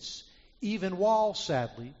states, even while,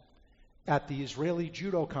 sadly, at the Israeli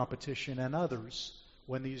judo competition and others,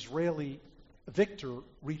 when the Israeli victor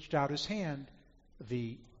reached out his hand,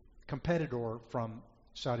 the competitor from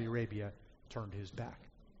Saudi Arabia turned his back.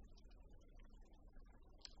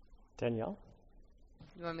 Danielle?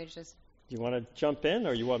 You want me to just... Do you want to jump in,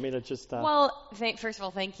 or you want me to just... Well, first of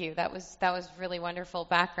all, thank you. That was really wonderful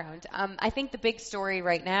background. I think the big story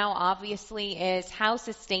right now, obviously, is how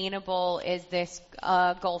sustainable is this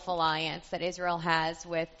Gulf alliance that Israel has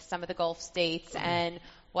with some of the Gulf states, and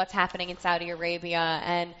what's happening in Saudi Arabia.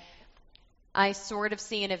 And I sort of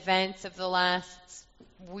see in events of the last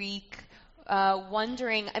week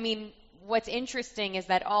wondering, what's interesting is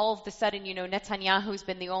that all of a sudden, Netanyahu's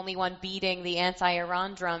been the only one beating the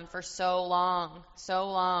anti-Iran drum for so long,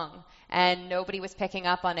 and nobody was picking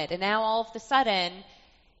up on it. And now all of a sudden,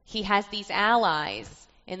 he has these allies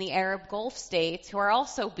in the Arab Gulf states who are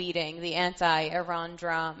also beating the anti-Iran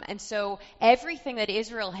drum. And so everything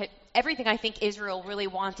I think Israel really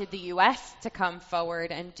wanted the U.S. to come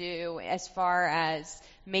forward and do as far as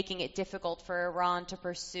making it difficult for Iran to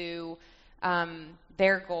pursue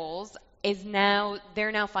their goals,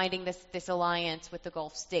 they're now finding this alliance with the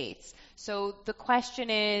Gulf states. So the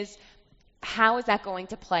question is, how is that going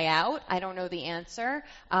to play out? I don't know the answer.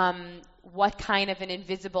 What kind of an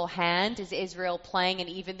invisible hand is Israel playing? And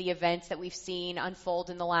even the events that we've seen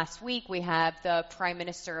unfold in the last week, we have the Prime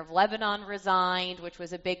Minister of Lebanon resigned, which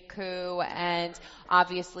was a big coup, and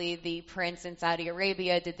obviously the prince in Saudi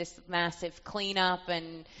Arabia did this massive cleanup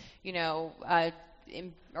and,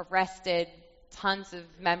 arrested tons of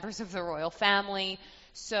members of the royal family.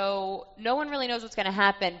 So no one really knows what's going to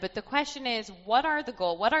happen. But the question is, what are the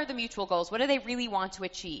goals? What are the mutual goals? What do they really want to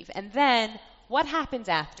achieve? And then what happens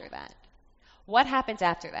after that? What happens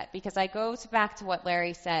after that? Because I go back to what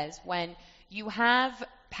Larry says. When you have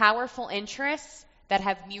powerful interests that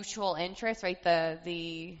have mutual interests, right?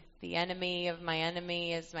 The enemy of my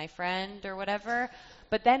enemy is my friend or whatever.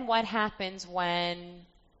 But then what happens when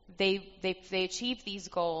they achieve these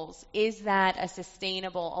goals? Is that a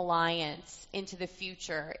sustainable alliance into the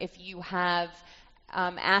future if you have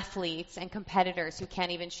athletes and competitors who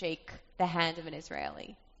can't even shake the hand of an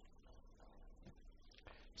Israeli?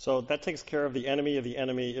 So that takes care of the enemy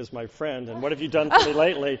is my friend. And what have you done for me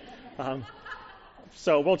lately?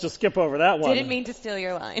 So we'll just skip over that one. Didn't mean to steal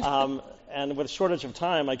your line. And with shortage of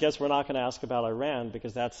time, I guess we're not going to ask about Iran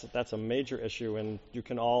because that's a major issue, and you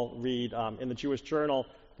can all read in the Jewish Journal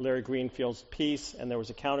Larry Greenfield's piece, and there was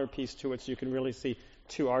a counter piece to it, so you can really see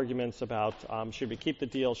two arguments about should we keep the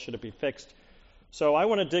deal, should it be fixed. So I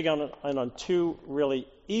want to dig on two really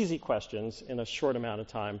easy questions in a short amount of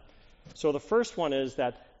time. So the first one is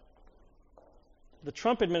that the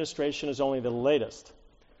Trump administration is only the latest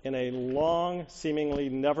in a long, seemingly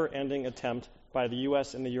never-ending attempt by the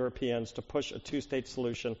U.S. and the Europeans to push a two-state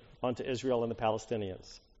solution onto Israel and the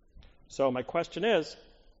Palestinians. So my question is,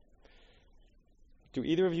 do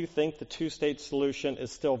either of you think the two-state solution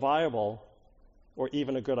is still viable or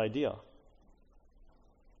even a good idea?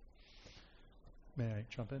 May I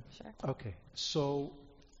jump in? Sure. Okay. So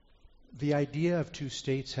the idea of two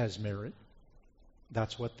states has merit.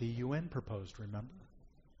 That's what the UN proposed, remember,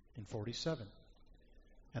 in 1947.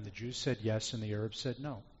 And the Jews said yes and the Arabs said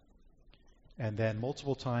no. And then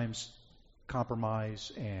multiple times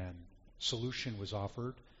compromise and solution was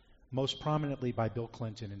offered, most prominently by Bill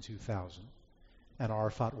Clinton in 2000. And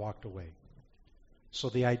Arafat walked away. So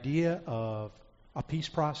the idea of a peace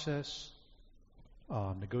process,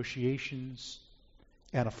 negotiations,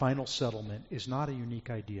 and a final settlement is not a unique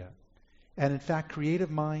idea. And in fact,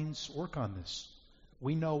 creative minds work on this.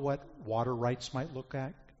 We know what water rights might look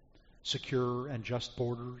like, secure and just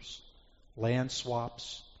borders, land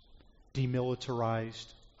swaps,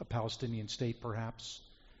 demilitarized a Palestinian state perhaps.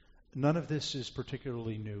 None of this is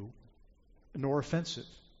particularly new nor offensive.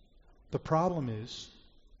 The problem is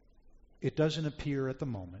it doesn't appear at the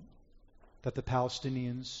moment that the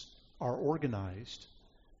Palestinians are organized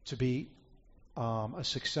to be a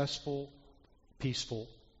successful, peaceful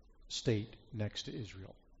state next to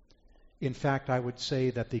Israel. In fact, I would say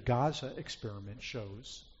that the Gaza experiment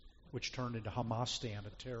shows, which turned into Hamastan,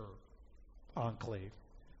 a terror enclave,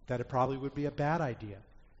 that it probably would be a bad idea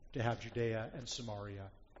to have Judea and Samaria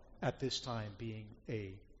at this time being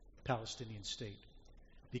a Palestinian state.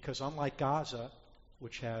 Because unlike Gaza,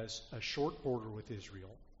 which has a short border with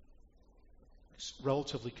Israel,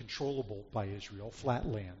 relatively controllable by Israel, flat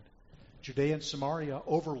land, Judea and Samaria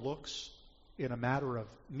overlooks, in a matter of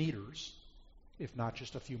meters, if not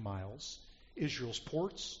just a few miles, Israel's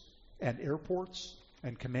ports and airports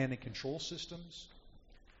and command and control systems.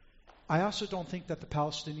 I also don't think that the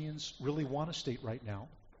Palestinians really want a state right now.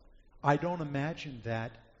 I don't imagine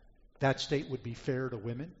that that state would be fair to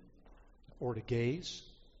women or to gays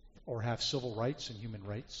or have civil rights and human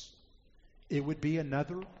rights. It would be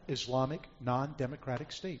another Islamic,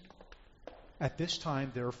 non-democratic state. At this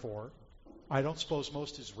time, therefore, I don't suppose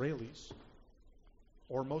most Israelis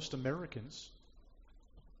or most Americans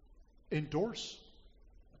endorse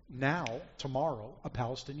now, tomorrow, a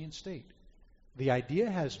Palestinian state. The idea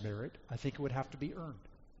has merit. I think it would have to be earned.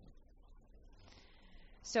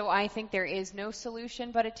 So I think there is no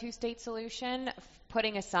solution but a two-state solution,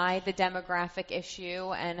 putting aside the demographic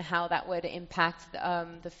issue and how that would impact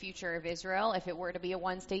the future of Israel. If it were to be a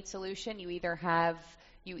one-state solution, you either have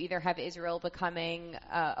Israel becoming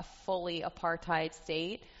a fully apartheid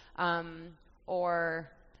state, or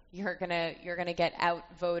you're gonna get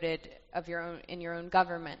outvoted in your own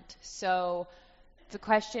government. So the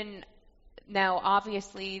question now,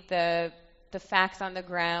 obviously, the facts on the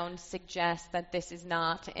ground suggest that this is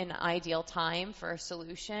not an ideal time for a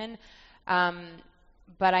solution.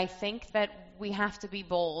 But I think that we have to be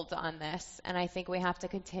bold on this, and I think we have to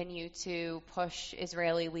continue to push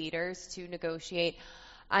Israeli leaders to negotiate.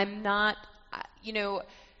 I'm not,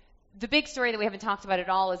 the big story that we haven't talked about at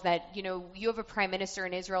all is that, you have a prime minister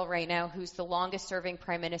in Israel right now who's the longest serving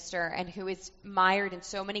prime minister and who is mired in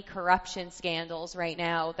so many corruption scandals right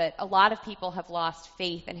now that a lot of people have lost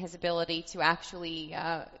faith in his ability to actually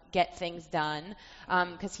get things done,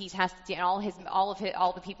 because he has to,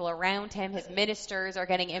 all the people around him, his ministers are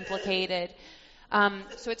getting implicated.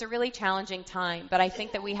 So it's a really challenging time, but I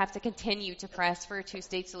think that we have to continue to press for a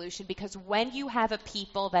two-state solution, because when you have a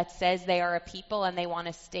people that says they are a people and they want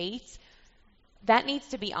a state, that needs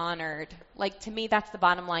to be honored. Like, to me, that's the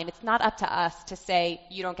bottom line. It's not up to us to say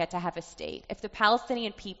you don't get to have a state. If the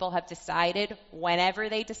Palestinian people have decided, whenever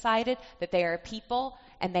they decided, that they are a people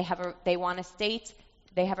and they want a state,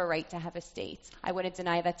 they have a right to have a state. I wouldn't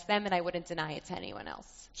deny that's them, and I wouldn't deny it to anyone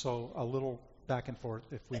else. So a little back and forth,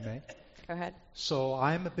 if we may. Go ahead. So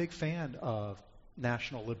I'm a big fan of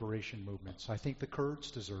national liberation movements. I think the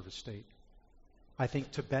Kurds deserve a state. I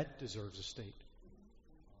think Tibet deserves a state.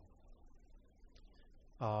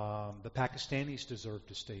 The Pakistanis deserve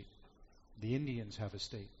a state. The Indians have a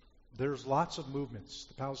state. There's lots of movements.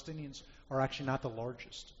 The Palestinians are actually not the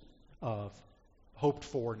largest of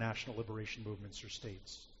hoped-for national liberation movements or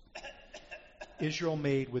states. Israel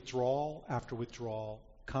made withdrawal after withdrawal,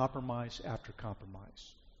 compromise after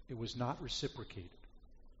compromise. It was not reciprocated.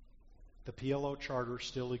 The PLO charter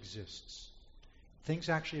still exists. Things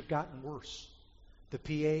actually have gotten worse. The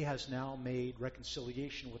PA has now made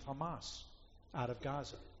reconciliation with Hamas out of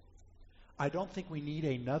Gaza. I don't think we need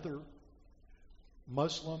another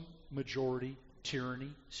Muslim majority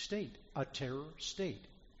tyranny state, a terror state.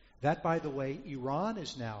 That, by the way, Iran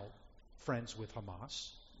is now friends with Hamas,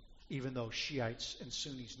 even though Shiites and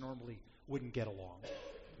Sunnis normally wouldn't get along.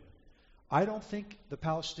 I don't think the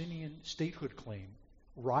Palestinian statehood claim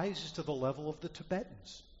rises to the level of the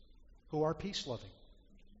Tibetans, who are peace-loving,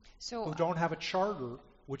 who don't have a charter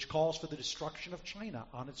which calls for the destruction of China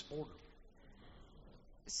on its border.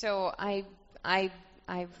 So I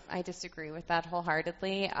disagree with that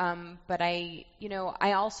wholeheartedly. But I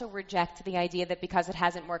also reject the idea that because it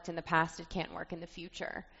hasn't worked in the past, it can't work in the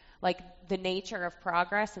future. Like, the nature of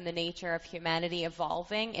progress and the nature of humanity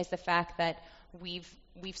evolving is the fact that we've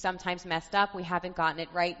sometimes messed up, we haven't gotten it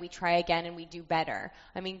right, we try again and we do better.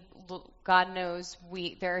 I mean, God knows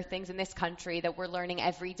there are things in this country that we're learning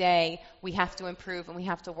every day. We have to improve and we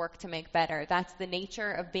have to work to make better. That's the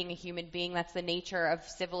nature of being a human being. That's the nature of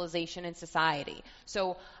civilization and society.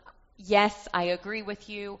 So, yes, I agree with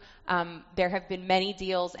you. There have been many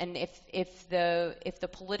deals, and if the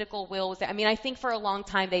political will was there, I mean, I think for a long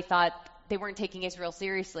time they thought they weren't taking Israel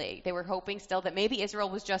seriously. They were hoping still that maybe Israel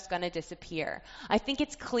was just going to disappear. I think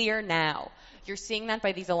it's clear now. You're seeing that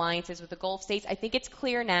by these alliances with the Gulf states. I think it's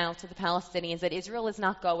clear now to the Palestinians that Israel is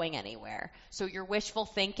not going anywhere. So your wishful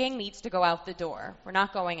thinking needs to go out the door. We're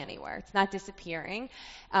not going anywhere. It's not disappearing.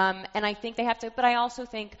 And I think they have to, but I also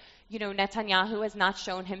think, Netanyahu has not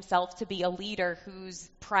shown himself to be a leader whose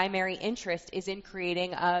primary interest is in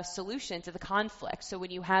creating a solution to the conflict. So when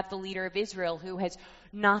you have the leader of Israel who has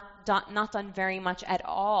not done very much at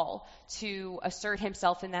all to assert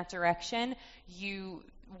himself in that direction,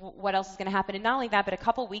 what else is going to happen? And not only that, but a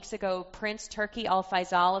couple weeks ago, Prince Turki Al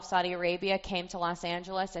Faisal of Saudi Arabia came to Los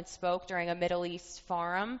Angeles and spoke during a Middle East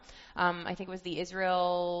forum. I think it was the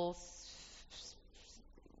Israel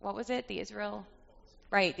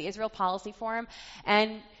Policy Forum.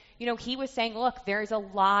 And he was saying, look, there's a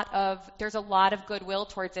lot of goodwill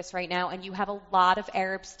towards this right now, and you have a lot of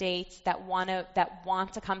Arab states that want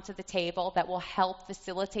to come to the table, that will help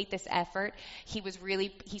facilitate this effort.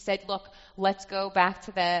 He said, look, let's go back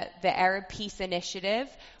to the Arab Peace Initiative.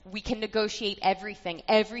 We can negotiate everything.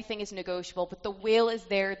 Everything is negotiable, but the will is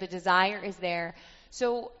there, the desire is there.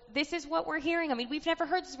 So this is what we're hearing. I mean, we've never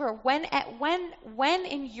heard this before. When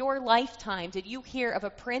in your lifetime did you hear of a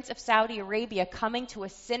prince of Saudi Arabia coming to a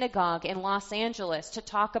synagogue in Los Angeles to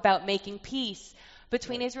talk about making peace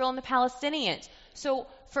between Israel and the Palestinians? So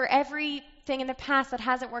for everything in the past that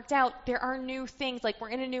hasn't worked out, there are new things. Like,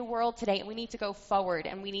 we're in a new world today, and we need to go forward,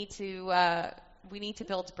 and we need to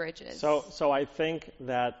build bridges. So I think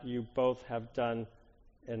that you both have done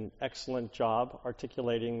an excellent job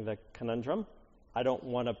articulating the conundrum. I don't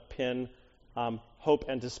want to pin hope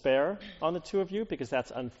and despair on the two of you because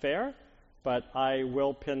that's unfair, but I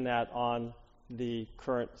will pin that on the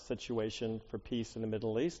current situation for peace in the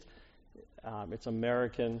Middle East. It's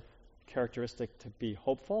American characteristic to be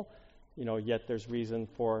hopeful, yet there's reason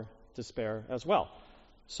for despair as well.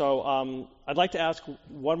 So I'd like to ask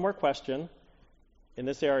one more question in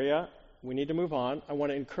this area. We need to move on. I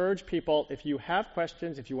want to encourage people, if you have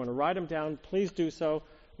questions, if you want to write them down, please do so.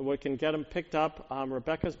 We can get them picked up.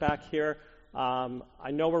 Rebecca's back here. I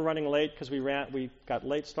know we're running late because we got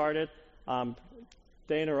late started.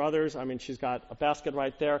 Dana or others, she's got a basket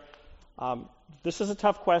right there. This is a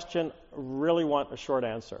tough question. Really want a short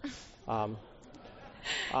answer.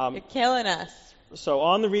 You're killing us. So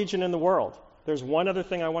on the region in the world, there's one other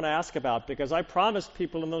thing I want to ask about because I promised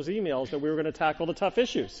people in those emails that we were going to tackle the tough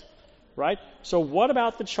issues, right? So what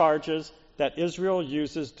about the charges that Israel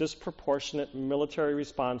uses disproportionate military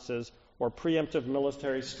responses or preemptive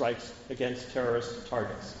military strikes against terrorist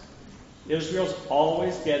targets? Israel's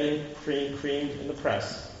always getting creamed in the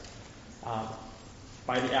press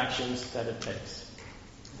by the actions that it takes.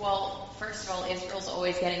 Well, first of all, Israel's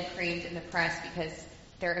always getting creamed in the press because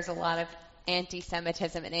there is a lot of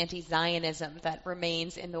anti-Semitism and anti-Zionism that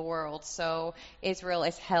remains in the world. So Israel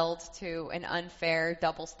is held to an unfair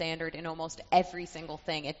double standard in almost every single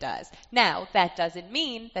thing it does. Now, that doesn't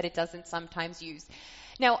mean that it doesn't sometimes use.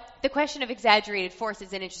 Now, the question of exaggerated force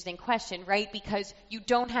is an interesting question, right? Because you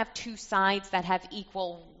don't have two sides that have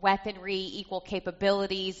equal weaponry, equal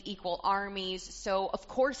capabilities, equal armies. So, of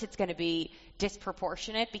course, it's going to be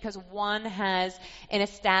disproportionate because one has an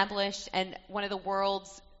established and one of the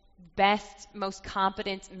world's best, most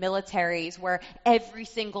competent militaries where every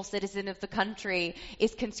single citizen of the country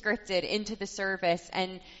is conscripted into the service,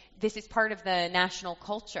 and this is part of the national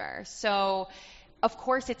culture. So, of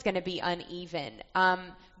course, it's going to be uneven.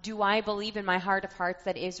 Do I believe in my heart of hearts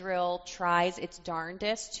that Israel tries its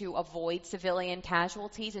darndest to avoid civilian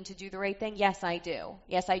casualties and to do the right thing? Yes, I do.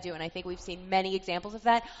 Yes, I do. And I think we've seen many examples of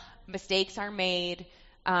that. Mistakes are made.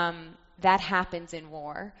 That happens in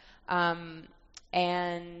war.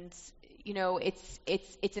 And you know,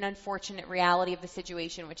 it's an unfortunate reality of the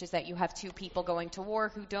situation, which is that you have two people going to war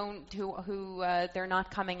who they're not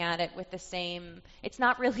coming at it with the same. It's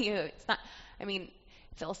not really. I mean,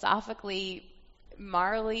 philosophically,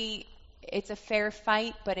 morally, it's a fair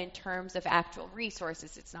fight, but in terms of actual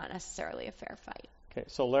resources, it's not necessarily a fair fight. Okay,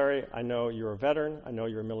 so Larry, I know you're a veteran. I know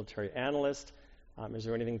you're a military analyst. Is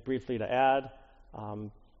there anything briefly to add?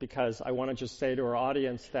 Because I want to just say to our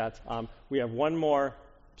audience that we have one more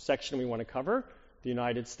section we want to cover, the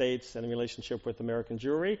United States and the relationship with American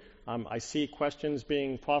Jewry. I see questions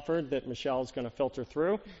being proffered that Michelle is going to filter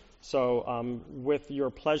through. So with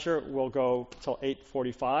your pleasure, we'll go till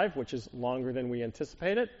 8:45, which is longer than we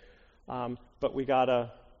anticipated. But we got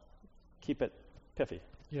to keep it pithy.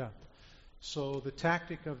 Yeah. So the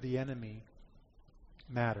tactic of the enemy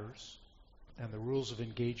matters, and the rules of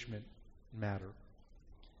engagement matter.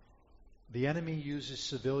 The enemy uses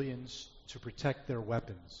civilians to protect their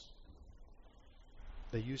weapons.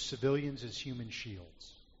 They use civilians as human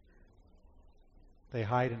shields. They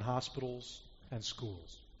hide in hospitals and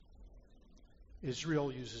schools.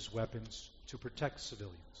 Israel uses weapons to protect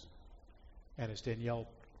civilians. And as Danielle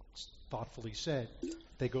thoughtfully said,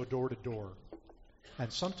 they go door to door.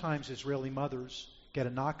 And sometimes Israeli mothers get a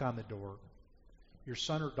knock on the door. Your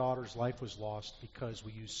son or daughter's life was lost because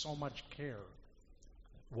we used so much care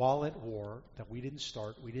while at war that we didn't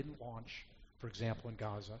start, we didn't launch, for example, in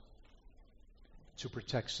Gaza, to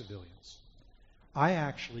protect civilians. I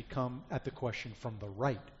actually come at the question from the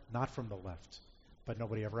right, not from the left. But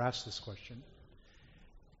nobody ever asked this question.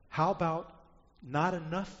 How about not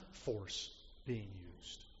enough force being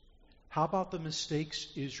used? How about the mistakes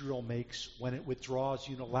Israel makes when it withdraws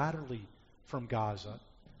unilaterally from Gaza,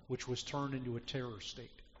 which was turned into a terror state?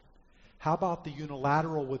 How about the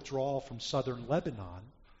unilateral withdrawal from southern Lebanon,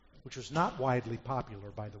 which was not widely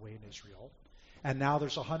popular, by the way, in Israel, and now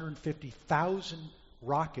there's 150,000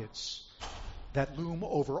 rockets that loom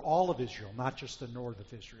over all of Israel, not just the north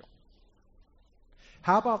of Israel?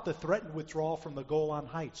 How about the threatened withdrawal from the Golan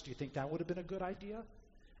Heights? Do you think that would have been a good idea?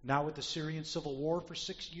 Now with the Syrian civil war for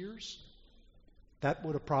 6 years? That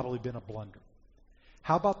would have probably been a blunder.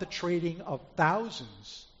 How about the trading of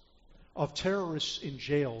thousands of terrorists in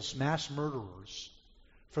jails, mass murderers,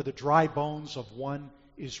 for the dry bones of one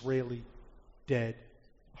Israeli dead,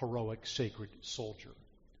 heroic, sacred soldier?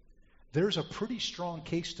 There's a pretty strong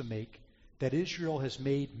case to make that Israel has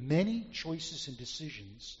made many choices and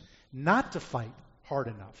decisions not to fight hard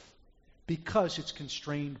enough because it's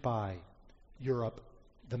constrained by Europe,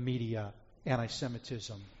 the media,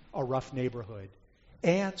 anti-Semitism, a rough neighborhood,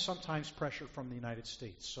 and sometimes pressure from the United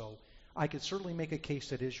States. So I could certainly make a case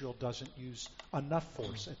that Israel doesn't use enough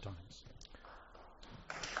force at times.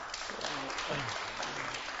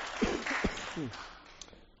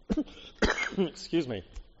 Excuse me.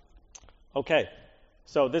 Okay,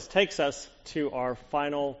 so this takes us to our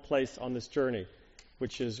final place on this journey,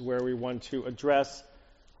 which is where we want to address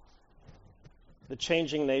the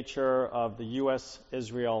changing nature of the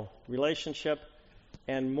U.S.-Israel relationship,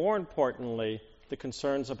 and more importantly, the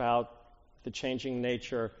concerns about the changing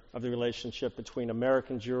nature of the relationship between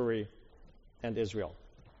American Jewry and Israel.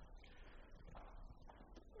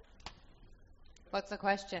 What's the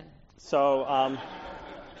question? So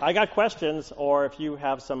I got questions, or if you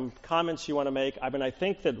have some comments you want to make. I mean, I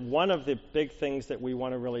think that one of the big things that we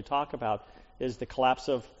want to really talk about is the collapse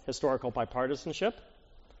of historical bipartisanship.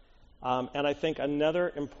 And I think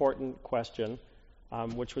another important question,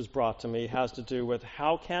 which was brought to me, has to do with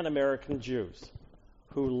how can American Jews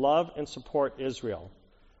who love and support Israel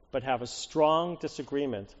but have a strong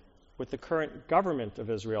disagreement with the current government of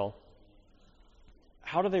Israel,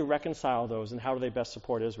 how do they reconcile those and how do they best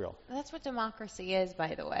support Israel? That's what democracy is,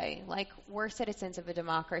 by the way. Like, we're citizens of a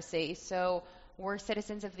democracy, so we're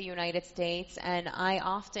citizens of the United States, and I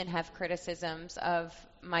often have criticisms of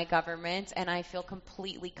my government, and I feel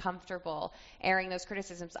completely comfortable airing those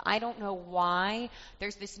criticisms. I don't know why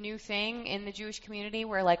there's this new thing in the Jewish community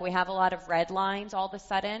where, like, we have a lot of red lines all of a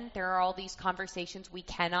sudden. There are all these conversations we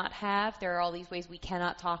cannot have. There are all these ways we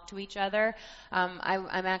cannot talk to each other.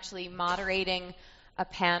 I'm actually moderating a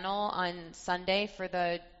panel on Sunday for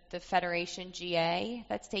the Federation GA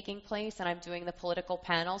that's taking place, and I'm doing the political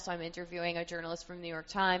panel. So I'm interviewing a journalist from the New York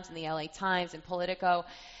Times and the LA Times and Politico.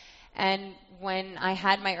 And when I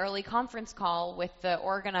had my early conference call with the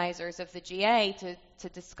organizers of the GA to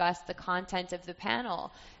discuss the content of the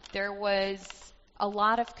panel, there was a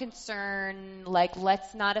lot of concern, like,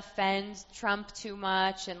 let's not offend Trump too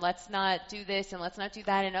much, and let's not do this, and let's not do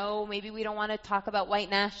that, and oh, maybe we don't want to talk about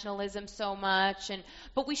white nationalism so much,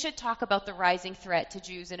 but we should talk about the rising threat to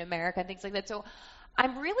Jews in America and things like that. So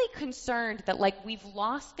I'm really concerned that, like, we've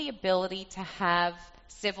lost the ability to have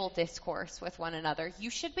civil discourse with one another.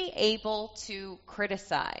 You should be able to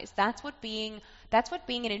criticize. That's what being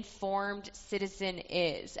an informed citizen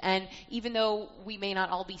is. And even though we may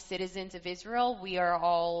not all be citizens of Israel, we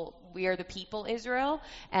are the people Israel,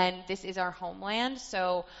 and this is our homeland.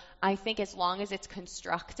 So I think as long as it's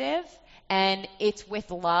constructive and it's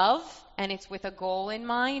with love and it's with a goal in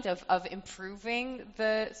mind of improving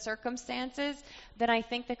the circumstances, then I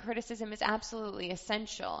think that criticism is absolutely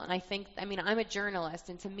essential. And I'm a journalist,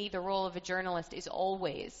 and to me the role of a journalist is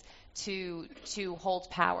always to hold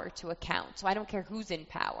power to account. So I don't care who's in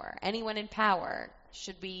power. Anyone in power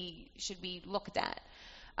should be looked at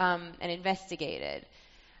and investigated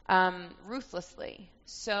ruthlessly.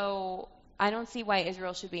 So I don't see why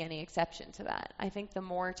Israel should be any exception to that. I think the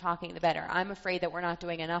more talking, the better. I'm afraid that we're not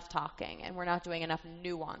doing enough talking, and we're not doing enough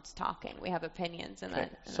nuanced talking. We have opinions, and okay.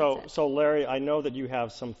 that. So Larry, I know that you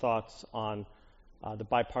have some thoughts on the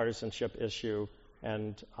bipartisanship issue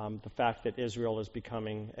and the fact that Israel is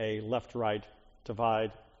becoming a left-right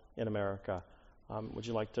divide in America. Would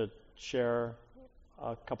you like to share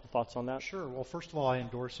a couple thoughts on that? Sure. Well, first of all, I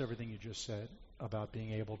endorse everything you just said about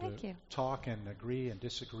being able to talk and agree and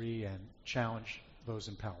disagree and challenge those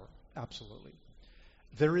in power. Absolutely.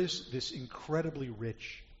 There is this incredibly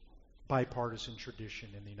rich bipartisan tradition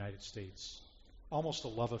in the United States, almost a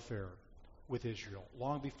love affair with Israel,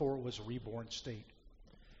 long before it was a reborn state.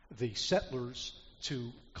 The settlers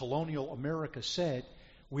to colonial America said,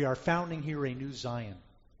 "We are founding here a new Zion."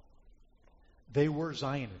 They were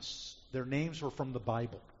Zionists. Their names were from the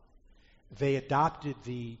Bible. They adopted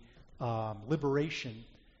the liberation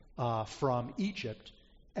from Egypt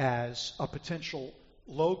as a potential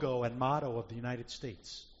logo and motto of the United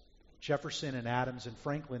States. Jefferson and Adams and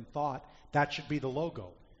Franklin thought that should be the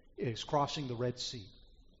logo, is crossing the Red Sea.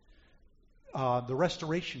 The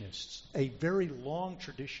Restorationists, a very long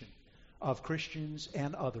tradition of Christians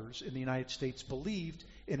and others in the United States, believed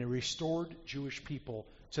in a restored Jewish people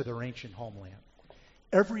to their ancient homeland.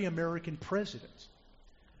 Every American president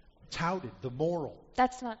touted the moral.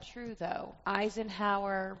 That's not true, though.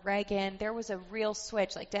 Eisenhower, Reagan, there was a real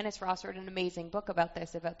switch. Like Dennis Ross wrote an amazing book about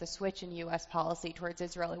this, about the switch in U.S. policy towards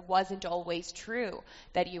Israel. It wasn't always true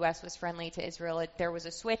that U.S. was friendly to Israel. There was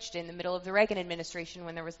a switch in the middle of the Reagan administration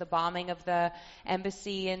when there was the bombing of the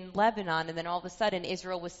embassy in Lebanon, and then all of a sudden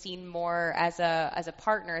Israel was seen more as a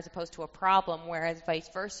partner as opposed to a problem, whereas vice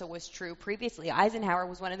versa was true previously. Eisenhower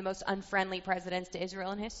was one of the most unfriendly presidents to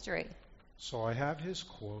Israel in history. So I have his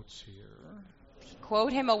quotes here.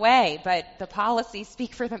 Quote him away, but the policies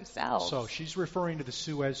speak for themselves. So she's referring to the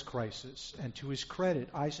Suez Crisis, and to his credit,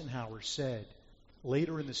 Eisenhower said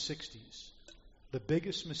later in the 60s, "The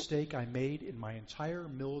biggest mistake I made in my entire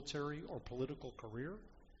military or political career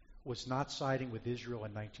was not siding with Israel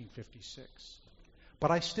in 1956.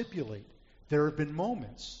 But I stipulate there have been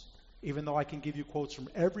moments, even though I can give you quotes from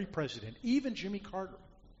every president, even Jimmy Carter,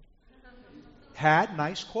 had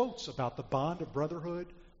nice quotes about the bond of brotherhood,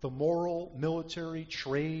 the moral, military,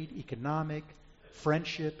 trade, economic,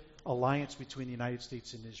 friendship, alliance between the United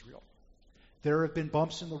States and Israel. There have been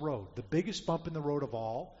bumps in the road. The biggest bump in the road of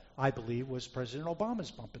all, I believe, was President Obama's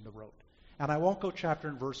bump in the road. And I won't go chapter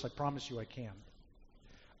and verse, I promise you I can.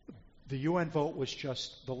 The UN vote was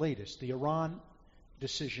just the latest. The Iran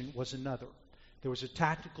decision was another. There was a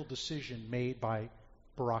tactical decision made by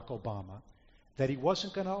Barack Obama that he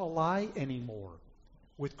wasn't going to ally anymore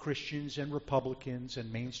with Christians and Republicans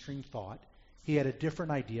and mainstream thought. He had a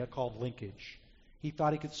different idea called linkage. He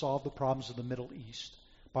thought he could solve the problems of the Middle East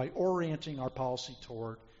by orienting our policy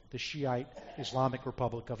toward the Shiite Islamic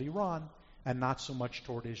Republic of Iran and not so much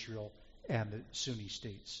toward Israel and the Sunni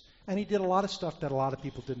states. And he did a lot of stuff that a lot of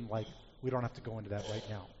people didn't like. We don't have to go into that right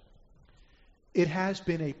now. It has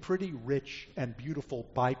been a pretty rich and beautiful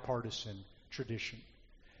bipartisan tradition.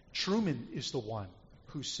 Truman is the one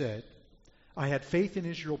who said, "I had faith in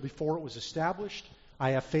Israel before it was established.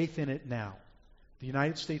 I have faith in it now." The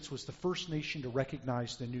United States was the first nation to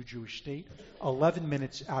recognize the new Jewish state 11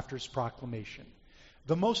 minutes after its proclamation.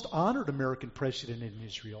 The most honored American president in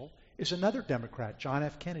Israel is another Democrat, John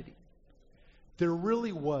F. Kennedy. there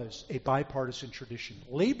really was a bipartisan tradition.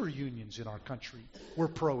 Labor unions in our country were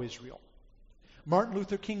pro-Israel. Martin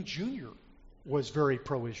Luther King Jr. was very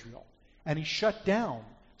pro-Israel, and he shut down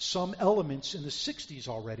some elements in the 60s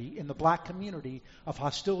already in the black community of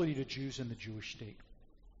hostility to Jews in the Jewish state.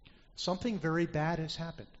 Something very bad has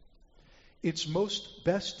happened. It's most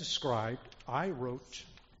best described, I wrote,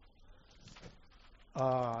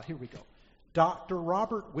 here we go. Dr.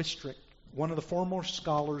 Robert Wistrick, one of the foremost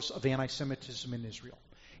scholars of anti-Semitism in Israel,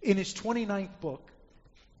 in his 29th book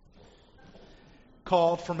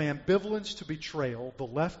called From Ambivalence to Betrayal, The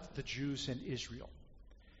Left, the Jews, and Israel.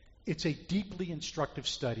 It's a deeply instructive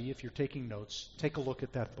study. If you're taking notes, take a look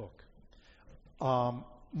at that book.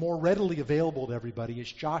 More readily available to everybody is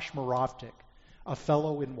Josh Moravtic, a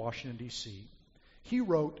fellow in Washington, D.C. He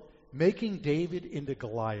wrote, Making David into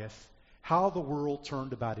Goliath, How the World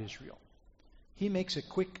Turned About Israel. He makes a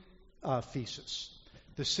quick thesis.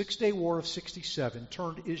 The Six-Day War of 67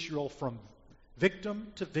 turned Israel from victim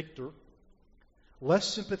to victor, less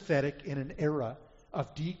sympathetic in an era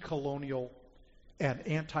of decolonial and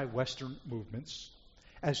anti-Western movements.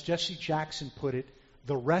 As Jesse Jackson put it,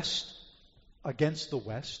 the rest against the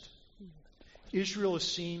West. Israel is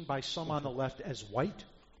seen by some on the left as white,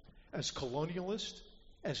 as colonialist,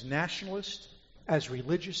 as nationalist, as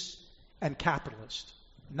religious, and capitalist.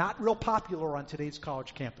 Not real popular on today's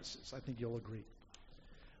college campuses. I think you'll agree.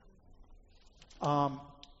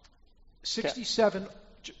 67.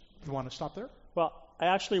 You want to stop there? Well, I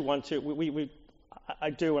actually want to.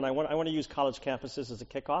 I do, and I want to use college campuses as a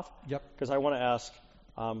kickoff. Yep. Because I want to ask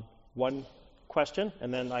one question,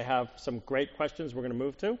 and then I have some great questions we're going to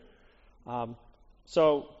move to. And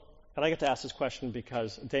I get to ask this question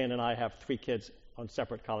because Dan and I have 3 kids on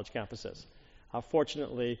separate college campuses.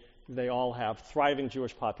 Fortunately, they all have thriving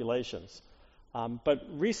Jewish populations. But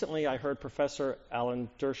recently I heard Professor Alan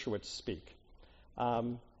Dershowitz speak,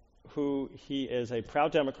 he is a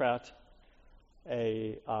proud Democrat,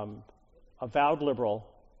 a avowed liberal,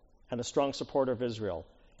 and a strong supporter of Israel.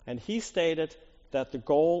 And he stated that the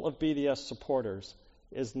goal of BDS supporters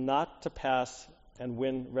is not to pass and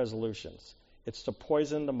win resolutions. It's to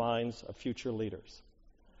poison the minds of future leaders.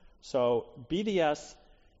 So BDS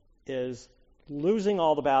is losing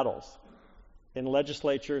all the battles in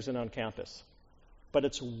legislatures and on campus, but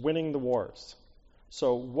it's winning the wars.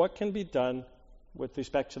 So what can be done with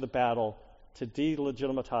respect to the battle to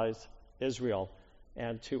delegitimize Israel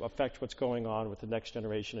and to affect what's going on with the next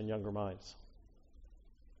generation and younger minds?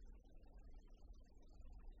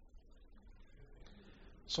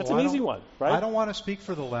 So That's an easy one, right? I don't want to speak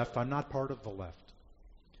for the left. I'm not part of the left.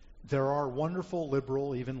 There are wonderful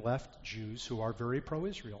liberal, even left Jews who are very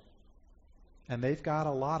pro-Israel. And they've got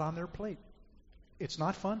a lot on their plate. It's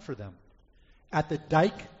not fun for them. At the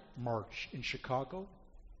Dyke March in Chicago,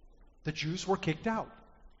 the Jews were kicked out.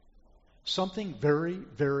 Something very,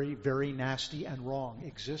 very, very nasty and wrong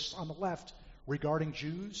exists on the left regarding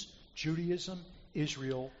Jews, Judaism,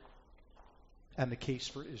 Israel, and the case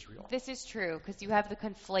for Israel. This is true because you have the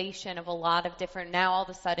conflation of a lot of different, now all of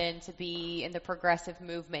a sudden to be in the progressive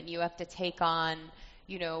movement, you have to take on,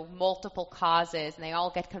 multiple causes, and they all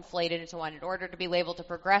get conflated into one. In order to be labeled a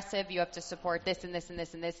progressive, you have to support this and this and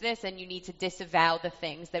this and this, and you need to disavow the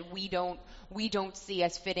things that we don't see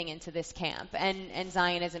as fitting into this camp. And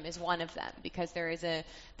Zionism is one of them because there is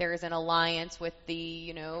an alliance with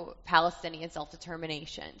the Palestinian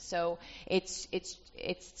self-determination. So it's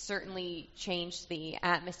certainly changed the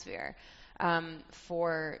atmosphere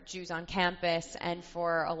for Jews on campus and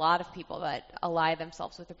for a lot of people that ally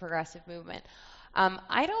themselves with the progressive movement.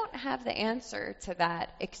 I don't have the answer to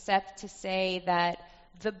that except to say that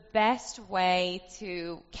the best way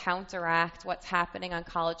to counteract what's happening on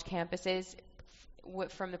college campuses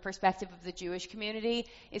from the perspective of the Jewish community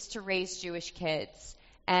is to raise Jewish kids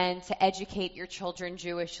and to educate your children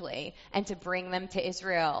Jewishly and to bring them to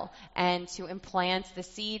Israel and to implant the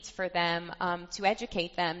seeds for them, to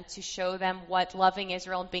educate them, to show them what loving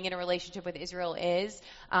Israel and being in a relationship with Israel is.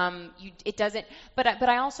 It doesn't. But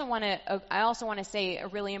I also want to say a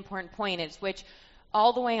really important point is which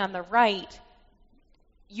all the way on the right.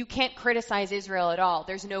 You can't criticize Israel at all.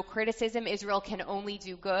 There's no criticism. Israel can only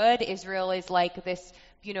do good. Israel is like this,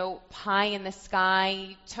 pie in the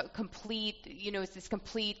sky, complete, it's this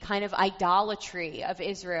complete kind of idolatry of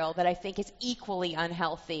Israel that I think is equally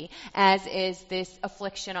unhealthy, as is this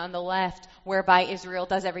affliction on the left whereby Israel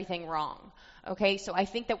does everything wrong. Okay, so I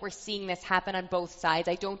think that we're seeing this happen on both sides.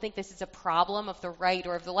 I don't think this is a problem of the right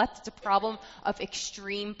or of the left. It's a problem of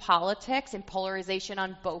extreme politics and polarization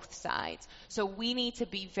on both sides. So we need to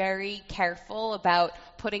be very careful about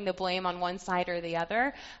putting the blame on one side or the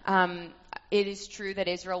other. it is true that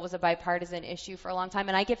Israel was a bipartisan issue for a long time,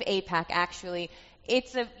 and I give AIPAC actually.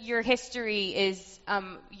 Your history is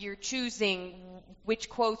you're choosing which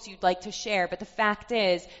quotes you'd like to share, but the fact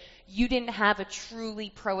is you didn't have a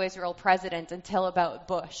truly pro-Israel president until about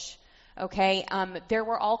Bush. Okay, there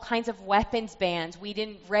were all kinds of weapons bans.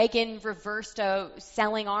 Reagan reversed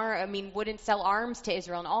wouldn't sell arms to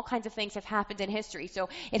Israel, and all kinds of things have happened in history. So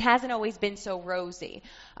it hasn't always been so rosy.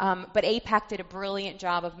 But AIPAC did a brilliant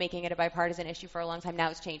job of making it a bipartisan issue for a long time. Now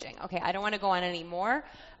it's changing. Okay, I don't want to go on anymore.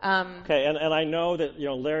 Okay, and I know that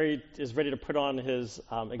Larry is ready to put on his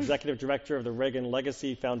executive director of the Reagan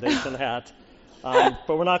Legacy Foundation hat, but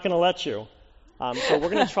we're not going to let you. So we're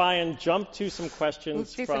going to try and jump to some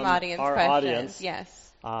questions from some our audience.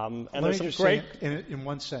 Yes. And Let there's me some great. say in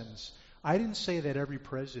one sentence, I didn't say that every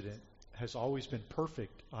president has always been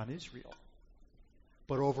perfect on Israel,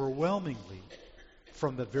 but overwhelmingly,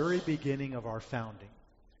 from the very beginning of our founding,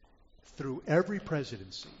 through every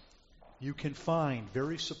presidency, you can find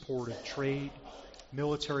very supportive trade,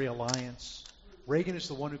 military alliance. Reagan is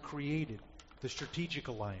the one who created the strategic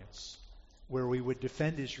alliance, where we would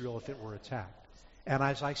defend Israel if it were attacked. And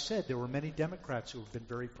as I said, there were many Democrats who have been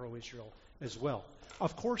very pro-Israel as well.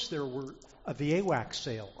 Of course, there were the AWACS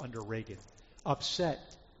sale under Reagan upset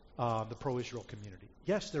the pro-Israel community.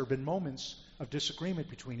 Yes, there have been moments of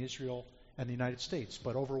disagreement between Israel and the United States,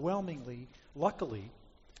 but overwhelmingly, luckily,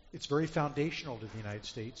 it's very foundational to the United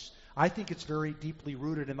States. I think it's very deeply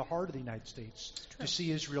rooted in the heart of the United States to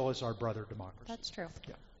see Israel as our brother democracy. That's true.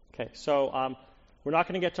 Yeah. Okay, so we're not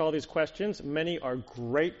going to get to all these questions. Many are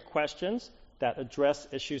great questions that address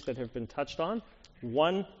issues that have been touched on.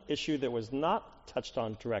 One issue that was not touched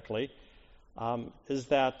on directly is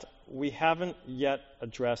that we haven't yet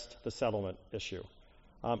addressed the settlement issue.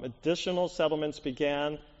 Additional settlements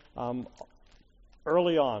began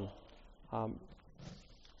early on.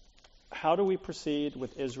 How do we proceed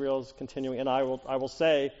with Israel's continuing? And I will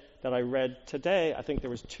say that I read today, I think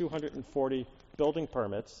there was 240 building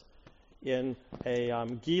permits in a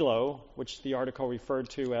Gilo, which the article referred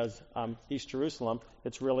to as East Jerusalem.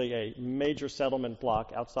 It's really a major settlement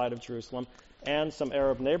block outside of Jerusalem, and some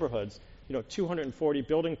Arab neighborhoods. 240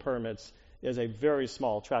 building permits is a very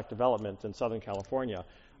small tract development in Southern California.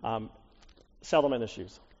 Settlement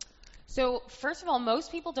issues. So, first of all,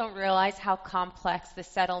 most people don't realize how complex the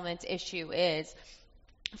settlement issue is.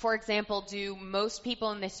 For example, do most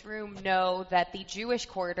people in this room know that the Jewish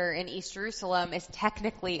quarter in East Jerusalem is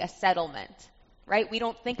technically a settlement, right? We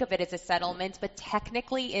don't think of it as a settlement, but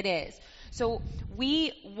technically it is. So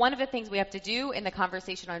one of the things we have to do in the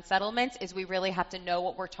conversation on settlements is we really have to know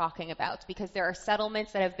what we're talking about, because there are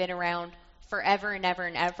settlements that have been around forever and ever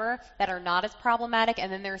and ever that are not as problematic, and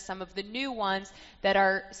then there are some of the new ones that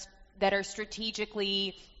are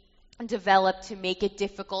strategically developed to make it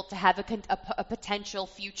difficult to have a potential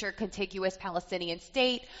future contiguous Palestinian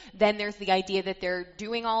state. Then there's the idea that they're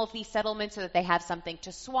doing all of these settlements so that they have something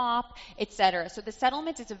to swap, etc. So the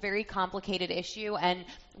settlement is a very complicated issue, and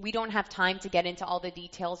we don't have time to get into all the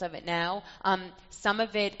details of it now. Some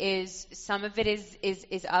of it is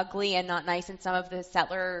ugly and not nice, and some of the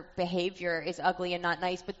settler behavior is ugly and not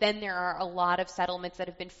nice. But then there are a lot of settlements that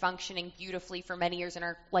have been functioning beautifully for many years and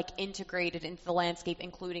are integrated into the landscape,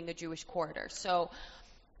 including the Jewish quarter. So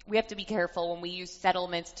we have to be careful when we use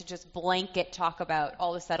settlements to just blanket talk about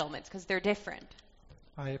all the settlements, because they're different.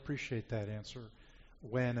 I appreciate that answer.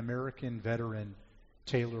 When American veteran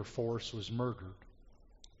Taylor Force was murdered,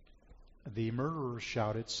 the murderers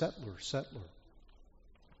shouted, "Settler, settler."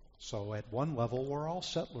 So at one level, we're all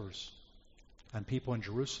settlers. And people in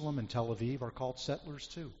Jerusalem and Tel Aviv are called settlers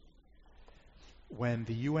too. When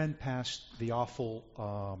the UN passed the awful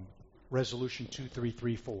Resolution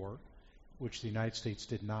 2334, which the United States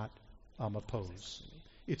did not oppose,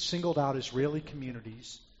 it singled out Israeli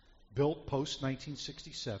communities built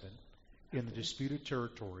post-1967 in the disputed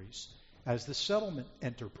territories as the settlement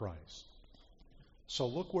enterprise. So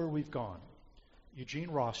look where we've gone. Eugene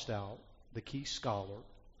Rostow, the key scholar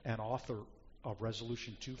and author of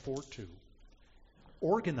Resolution 242,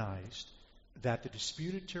 organized that the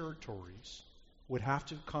disputed territories would have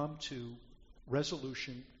to come to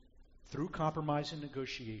resolution through compromise and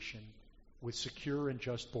negotiation with secure and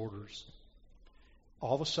just borders.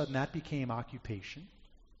 All of a sudden that became occupation,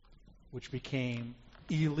 which became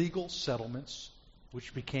illegal settlements,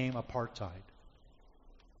 which became apartheid.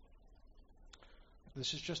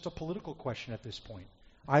 This is just a political question at this point.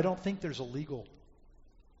 I don't think there's a legal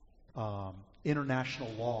international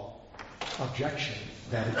law objection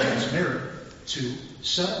that it gives merit to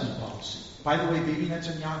settlement policy. By the way, Bibi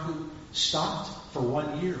Netanyahu stopped for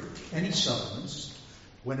 1 year any settlements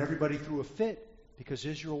when everybody threw a fit because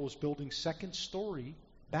Israel was building second-story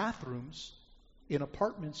bathrooms in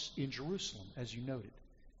apartments in Jerusalem, as you noted.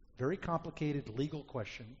 Very complicated legal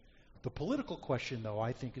question. The political question, though,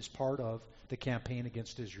 I think is part of the campaign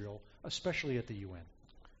against Israel, especially at the UN.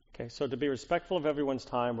 Okay, so to be respectful of everyone's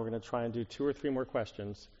time, we're going to try and do 2 or 3 more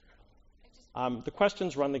questions. The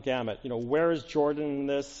questions run the gamut. Where is Jordan in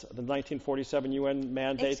this? The 1947 UN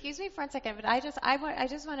mandate. Excuse me for a second, but I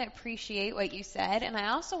just want to appreciate what you said, and I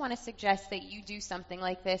also want to suggest that you do something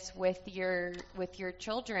like this with your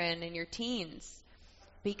children and your teens,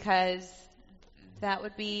 because that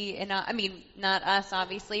would be, not us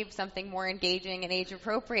obviously, something more engaging and age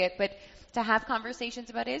appropriate, but to have conversations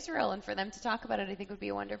about Israel and for them to talk about it, I think would be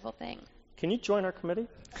a wonderful thing. Can you join our committee?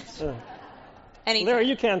 Anytime. Larry,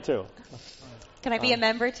 you can too. Can I be a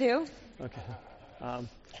member too? Okay.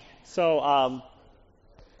 So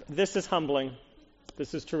this is humbling.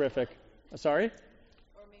 This is terrific. Sorry?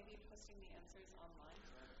 Or maybe posting the answers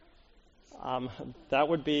online. That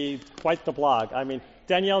would be quite the blog.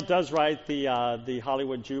 Danielle does write the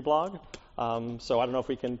Hollywood Jew blog. So I don't know if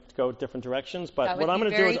we can go different directions, but what I'm going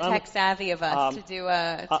to do is very tech savvy of us to do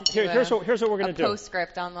here's what we're going to do.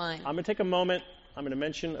 Postscript online. I'm going to take a moment. I'm going to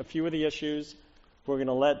mention a few of the issues. We're going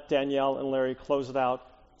to let Danielle and Larry close it out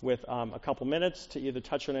with a couple minutes to either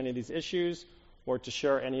touch on any of these issues or to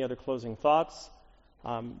share any other closing thoughts.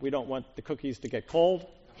 We don't want the cookies to get cold.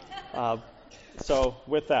 So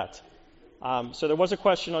with that, so there was a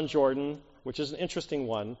question on Jordan, which is an interesting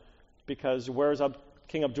one, because where's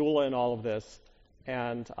King Abdullah in all of this?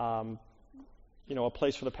 And a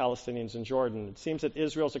place for the Palestinians in Jordan. It seems that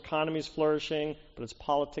Israel's economy is flourishing, but its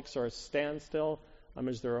politics are a standstill.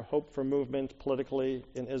 Is there a hope for movement politically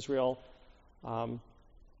in Israel?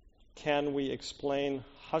 Can we explain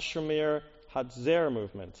Hashomer Hatzair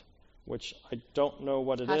movement, which I don't know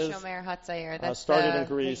what it is. Hashomer Hatzair, that's started in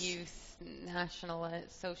Greece. The youth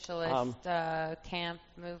nationalist, socialist camp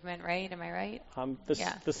movement, right? Am I right?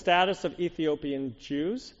 The status of Ethiopian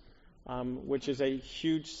Jews, which is a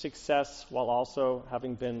huge success while also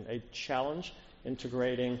having been a challenge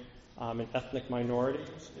integrating an ethnic minority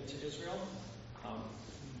into Israel.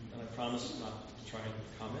 And I promise not to try and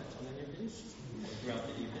comment on any of these throughout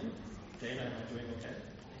the evening. Dana, am I doing okay?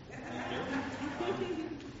 Thank you.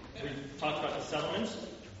 We talked about the settlements.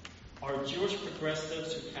 Are Jewish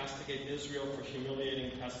progressives who castigate Israel for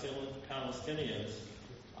humiliating Palestinians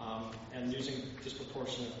and using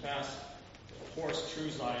disproportionate force true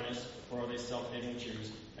Zionists, or are they self-hating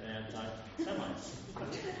Jews and anti-Semites?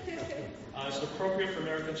 Is it appropriate for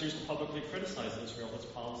American Jews to publicly criticize Israel, its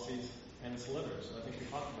policies, and its leaders? I think we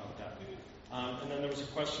talked about that. And then there was a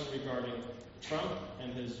question regarding Trump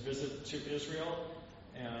and his visit to Israel,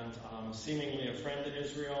 and seemingly a friend to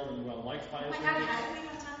Israel and well liked by Israel. Oh my God, how did we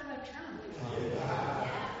not talk about Trump?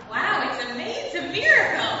 Wow, it's a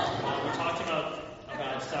miracle. We talked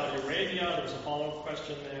about Saudi Arabia. There was a follow-up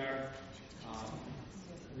question there.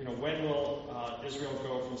 When will Israel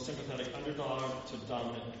go from sympathetic underdog to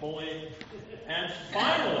dominant bully? And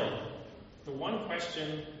finally, the one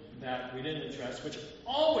question that we didn't address, which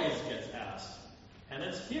always gets asked, and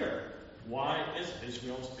it's here. Why is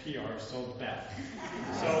Israel's PR so bad?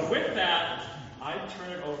 So with that, I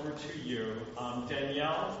turn it over to you.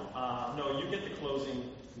 Danielle, you get the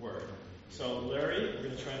closing word. So Larry, we're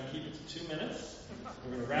going to try and keep it to 2 minutes.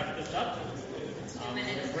 We're going to wrap this up. We're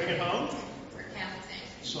going to bring it home. We're counting.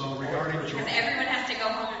 So regarding Jordan, because everyone has to go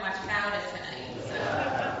home and watch Fauda tonight.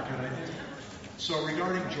 Good idea. So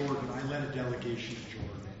regarding Jordan, I led a delegation to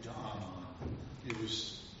Jordan to Amman. It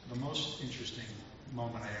was the most interesting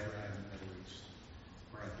moment I ever had in the Middle East,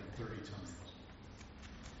 where I've been 30 times.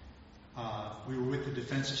 We were with the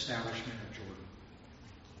defense establishment of Jordan,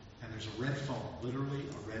 and there's a red phone, literally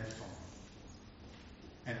a red phone.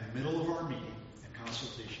 And in the middle of our meeting and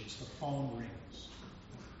consultations, the phone rings.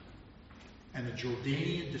 And the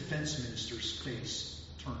Jordanian defense minister's face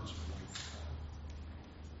turns white.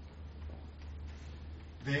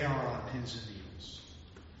 They are on pins and needles.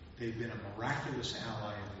 They've been a miraculous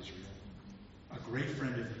ally of Israel, a great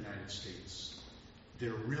friend of the United States.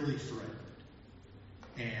 They're really threatened.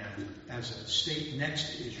 And as a state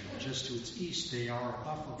next to Israel, just to its east, they are a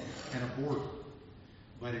buffer and a border.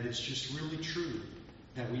 But it is just really true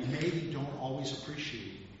that we maybe don't always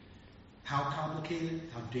appreciate how complicated,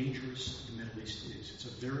 how dangerous the Middle East is. It's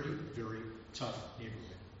a very, very tough neighborhood.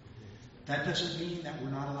 That doesn't mean that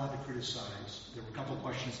we're not allowed to criticize. There were a couple of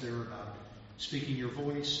questions there about speaking your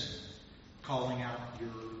voice and calling out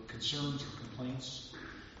your concerns or complaints.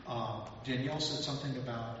 Danielle said something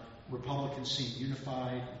about Republicans seem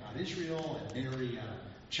unified about Israel and nary a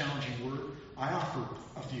challenging word. I offered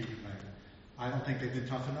a few tonight. I don't think they've been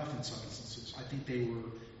tough enough in some instances. I think they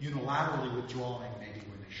were unilaterally withdrawing maybe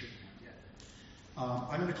when they shouldn't have yet.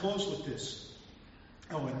 I'm going to close with this.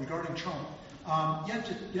 Oh, and regarding Trump,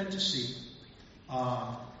 yet to see.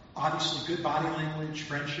 Obviously, good body language,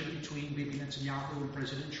 friendship between Bibi Netanyahu and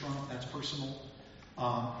President Trump. That's personal.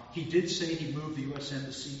 He did say he moved the U.S.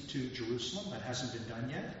 Embassy to Jerusalem. That hasn't been done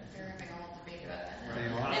yet. They're having a whole debate about that.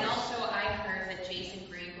 Right. And also, I heard that Jason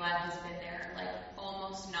Greenblatt has been there like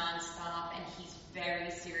almost nonstop, and he's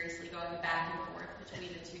very seriously going back and forth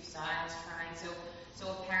between the two sides, trying.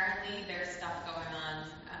 So apparently, there's stuff going on.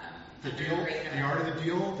 The art of the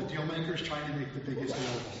deal maker is trying to make the biggest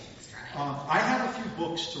deal. I have a few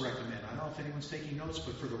books to recommend. I don't know if anyone's taking notes,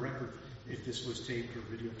 but for the record, if this was taped or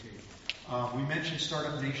videotaped. We mentioned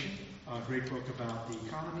Startup Nation, a great book about the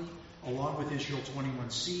economy, along with Israel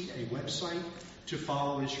 21C, a website to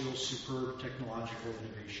follow Israel's superb technological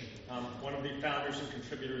innovation. One of the founders and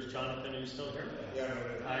contributors, Jonathan, are you still here? Yeah.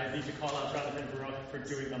 I need to call out Jonathan Baruch for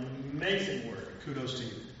doing amazing work. Kudos to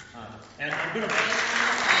you. And I'm going to...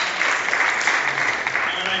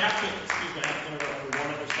 And I have to interrupt for one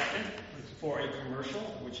other second for a commercial,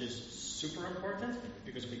 which is super important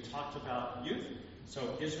because we talked about youth.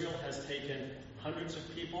 So Israel has taken hundreds of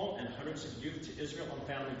people and hundreds of youth to Israel on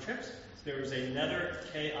family trips. There is another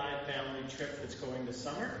KI family trip that's going this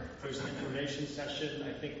summer. There's an information session,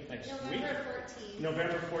 I think, next week.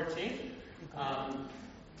 November 14th.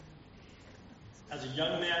 As a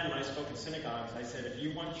young man, when I spoke in synagogues, I said, if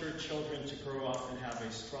you want your children to grow up and have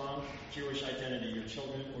a strong Jewish identity, your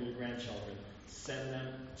children or your grandchildren, send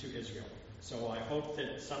them to Israel. So I hope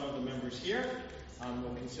that some of the members here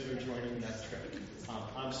will consider joining that trip.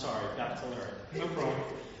 I'm sorry, back to Larry. No problem.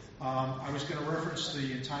 I was going to reference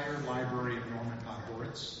the entire library of Norman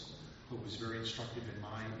Podhoretz, who was very instructive in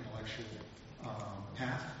my intellectual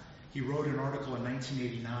path. He wrote an article in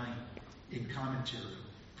 1989 in Commentary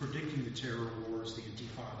predicting the terror wars, the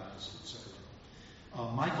intifadas, etc.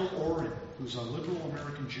 Michael Oren, who's a liberal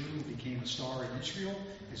American Jew who became a star in Israel,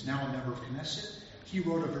 is now a member of Knesset. He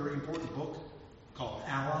wrote a very important book called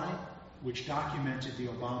Ally, which documented the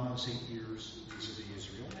Obama's 8 years vis-a-vis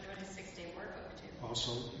Israel. What about his 6-day war book, too?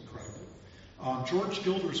 Also incredible. George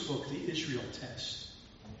Gilder's book, The Israel Test,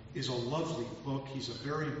 is a lovely book. He's a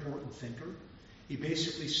very important thinker. He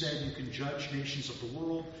basically said you can judge nations of the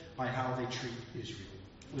world by how they treat Israel,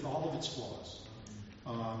 with all of its flaws.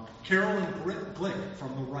 Carolyn Glick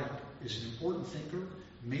from the right is an important thinker,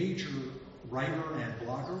 major writer and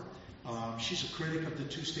blogger. She's a critic of the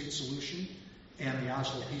two-state solution and the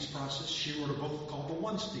Oslo peace process. She wrote a book called The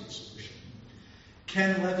One-State Solution.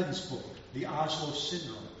 Ken Levin's book, The Oslo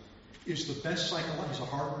Syndrome, is the best he's a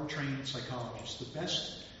Harvard-trained psychologist, the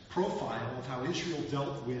best profile of how Israel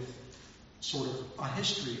dealt with sort of a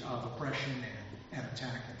history of oppression and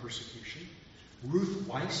attack and persecution. Ruth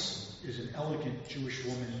Weiss is an elegant Jewish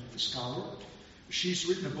woman scholar. She's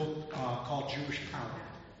written a book called Jewish Power,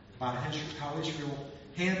 about how Israel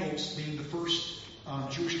handles being the first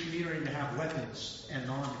Jewish community to have weapons and an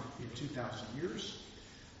army in 2,000 years.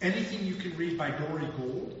 Anything you can read by Dori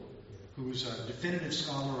Gold, who's a definitive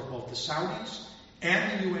scholar of both the Saudis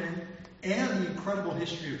and the UN and the incredible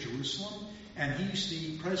history of Jerusalem, and he's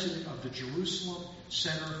the president of the Jerusalem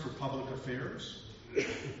Center for Public Affairs.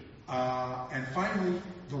 And finally,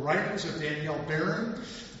 the writings of Danielle Barron,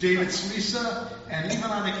 David Suissa, and even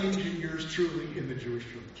on occasion yours truly in the Jewish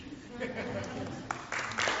Church. I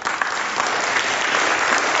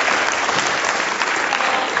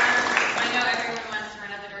know everyone wants to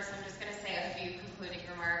run out the door, so I'm just going to say a few concluding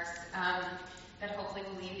remarks that hopefully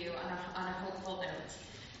will leave you on a hopeful note.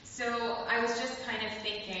 So I was just kind of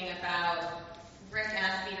thinking about, Rick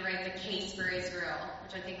asked me to write The Case for Israel,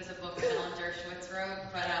 which I think was a book that Ellen Dershowitz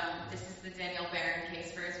wrote, but this is the Danielle Barron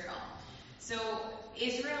Case for Israel. So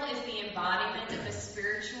Israel is the embodiment of a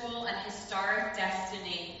spiritual and historic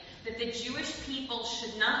destiny that the Jewish people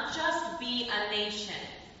should not just be a nation,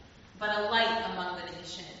 but a light among the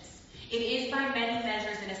nations. It is by many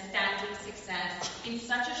measures an astounding success. In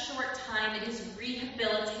such a short time, it has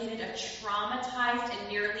rehabilitated a traumatized and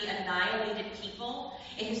nearly annihilated people.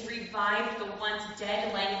 It has revived the once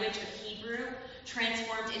dead language of Hebrew,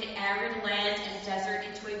 transformed an arid land and desert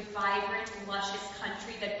into a vibrant, luscious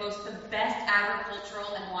country that boasts the best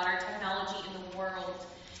agricultural and water technology in the world.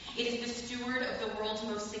 It is the steward of the world's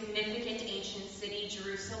most significant ancient city,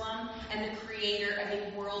 Jerusalem, and the creator of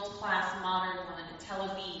a world-class modern one, Tel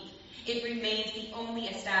Aviv. It remains the only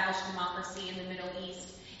established democracy in the Middle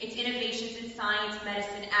East. Its innovations in science,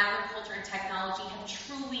 medicine, agriculture, and technology have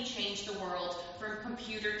truly changed the world, from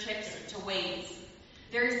computer chips to Waze.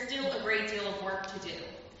 There is still a great deal of work to do.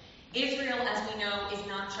 Israel, as we know, is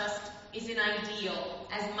not just is an ideal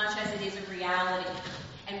as much as it is a reality.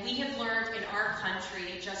 And we have learned in our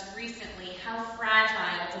country just recently how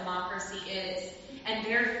fragile democracy is. And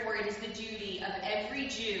therefore, it is the duty of every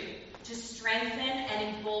Jew to strengthen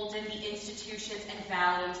and embolden the institutions and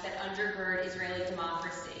values that undergird Israeli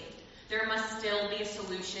democracy. There must still be a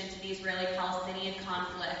solution to the Israeli-Palestinian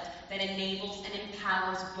conflict that enables and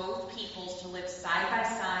empowers both peoples to live side by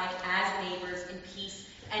side as neighbors in peace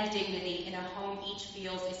and dignity in a home each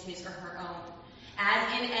feels is his or her own.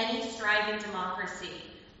 As in any striving democracy,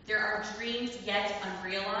 there are dreams yet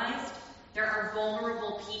unrealized. There are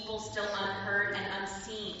vulnerable people still unheard and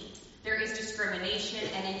unseen. There is discrimination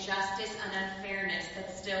and injustice and unfairness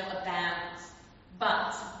that still abounds.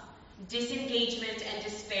 But disengagement and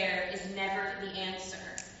despair is never the answer.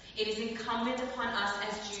 It is incumbent upon us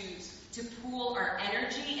as Jews to pool our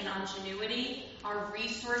energy and ingenuity, our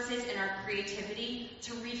resources and our creativity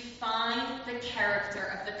to refine the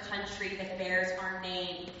character of the country that bears our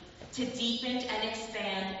name, to deepen and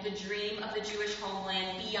expand the dream of the Jewish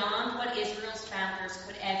homeland beyond what Israel's founders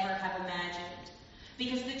could ever have imagined.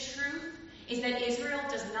 Because the truth is that Israel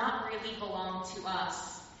does not really belong to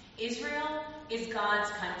us. Israel is God's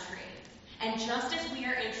country. And just as we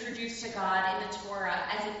are introduced to God in the Torah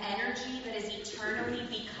as an energy that is eternally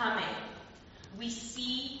becoming, we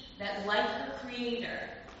see that like her Creator,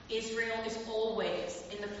 Israel is always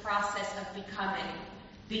in the process of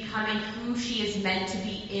becoming who she is meant to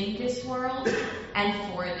be in this world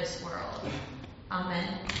and for this world.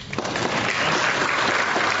 Amen.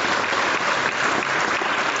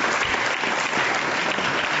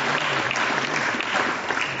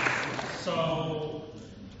 So,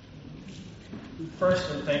 first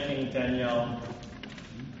I'm thanking Danielle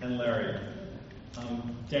and Larry.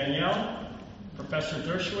 Danielle, Professor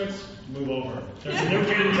Dershowitz, move over. There's a new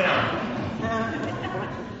kid in town.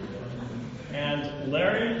 And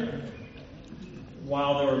Larry,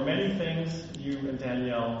 while there were many things you and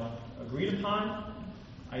Danielle agreed upon,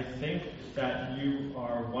 I think that you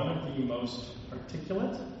are one of the most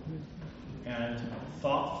articulate and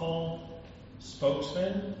thoughtful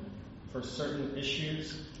spokesmen for certain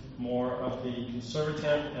issues, more of the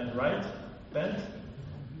conservative and right bent.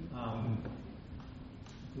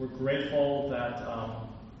 We're grateful that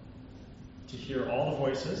to hear all the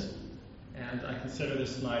voices, and I consider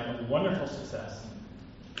this night a wonderful success.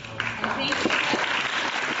 Thank you.